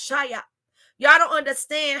Shaya. Y'all don't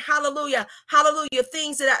understand. Hallelujah. Hallelujah.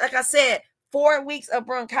 Things that, like I said, 4 weeks of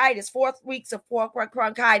bronchitis, 4 weeks of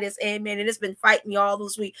bronchitis. Amen. And it's been fighting me all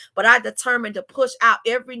this week. But I determined to push out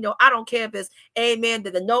every note. I don't care if it's amen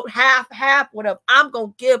to the note, half, whatever. I'm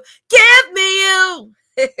going to give me you.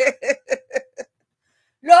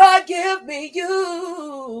 Lord, give me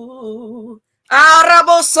you. Lord,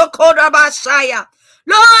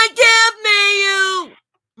 give me you.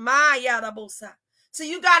 So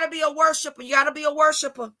you got to be a worshiper. You got to be a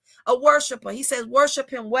worshiper. A worshiper. He says worship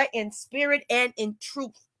him what? In spirit and in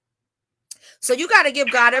truth. So you got to give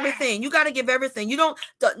God everything. You got to give everything. You don't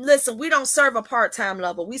listen. We don't serve a part-time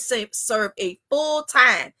level. We serve a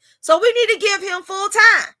full-time. So we need to give him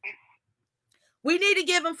full-time. We need to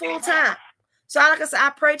give him full-time. So like I said,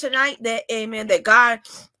 I pray tonight that, amen, that God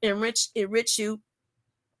enrich you.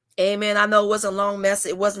 Amen. I know it wasn't a long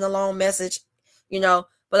message. It wasn't a long message, but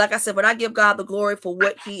like I said, but I give God the glory for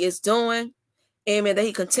what he is doing. Amen. That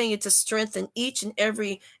he continued to strengthen each and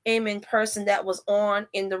every, amen, person that was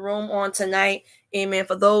in the room on tonight. Amen.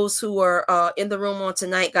 For those who are in the room on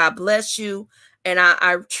tonight, God bless you. And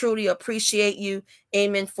I truly appreciate you,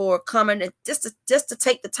 amen, for coming and just to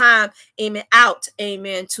take the time, amen, out,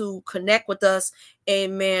 amen, to connect with us,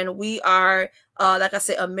 amen. We are, like I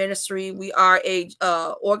said, a ministry. We are a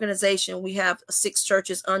organization. We have 6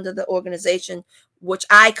 churches under the organization, which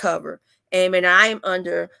I cover. Amen. I am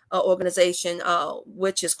under an organization,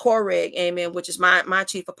 which is Coreg, amen, which is my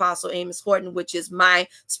chief apostle, Amos Horton, which is my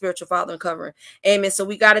spiritual father and covering. Amen. So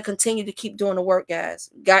we got to continue to keep doing the work, guys.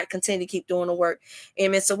 Got to continue to keep doing the work.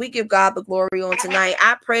 Amen. So we give God the glory on tonight.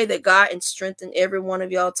 I pray that God and strengthen every one of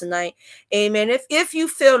y'all tonight. Amen. If you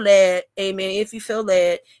feel led, amen. If you feel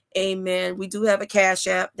led, amen. We do have a Cash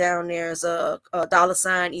App down there. It's a $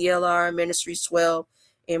 ELR Ministries 12,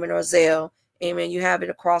 amen, or Zelle. Amen. You have it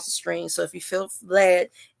across the screen. So if you feel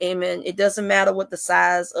led, amen, it doesn't matter what the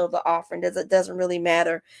size of the offering is. It doesn't really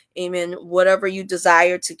matter. Amen. Whatever you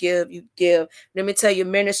desire to give, you give. Let me tell you,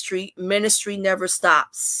 ministry never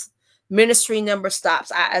stops. Ministry never stops.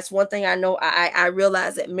 That's one thing I know. I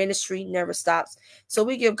realize that ministry never stops. So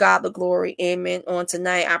we give God the glory. Amen. On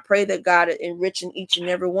tonight, I pray that God is enriching each and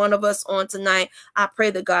every one of us on tonight. I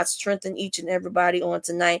pray that God strengthen each and everybody on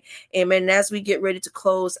tonight. Amen. And as we get ready to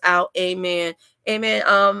close out, amen. Amen.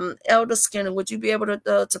 Elder Skinner, would you be able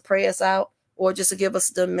to pray us out or just to give us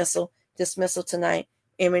the dismissal tonight?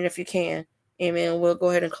 Amen. If you can. Amen. We'll go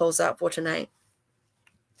ahead and close out for tonight.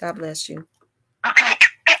 God bless you. Okay.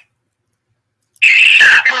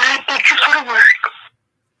 Lord, thank you for the word.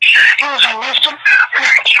 It was a wisdom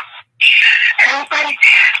word. Everybody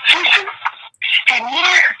listen and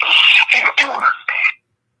hear and do.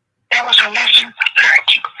 That was a lesson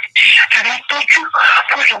learned. And I thank you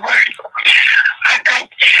for the word.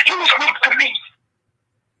 It was meant for me.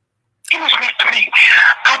 It was meant for me.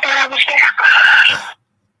 I thought I was there.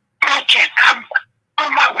 Not yet. I'm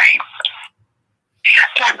on my way.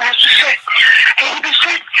 Like Master said,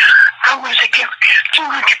 80%, I was to give 200%.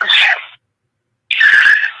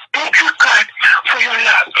 Thank you, God, for your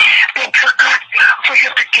love. Thank you, God, for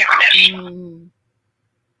your forgiveness.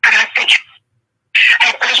 And I thank you.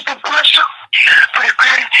 And bless the person for the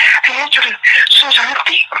credit and answer the sins of the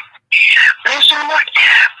feet. Bless the Lord,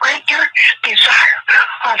 break your desire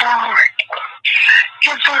of our heart.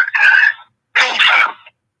 Give her favor.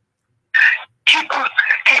 Keep her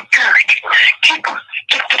encouraged. Keep her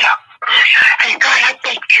lifted up. And God, I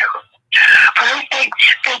thank you for everything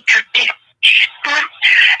that you did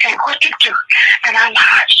and what you do in our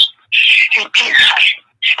lives. In Jesus'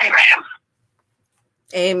 name, amen.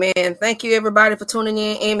 Amen. Thank you, everybody, for tuning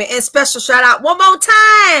in. Amen. And special shout out one more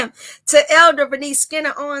time to Elder Bernice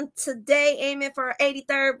Skinner on today. Amen. For her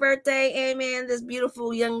 83rd birthday. Amen. This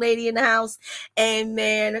beautiful young lady in the house.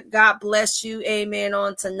 Amen. God bless you. Amen.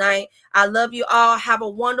 On tonight. I love you all. Have a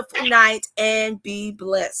wonderful night and be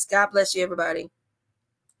blessed. God bless you, everybody.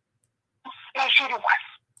 Bless you, everyone.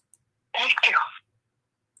 Thank you.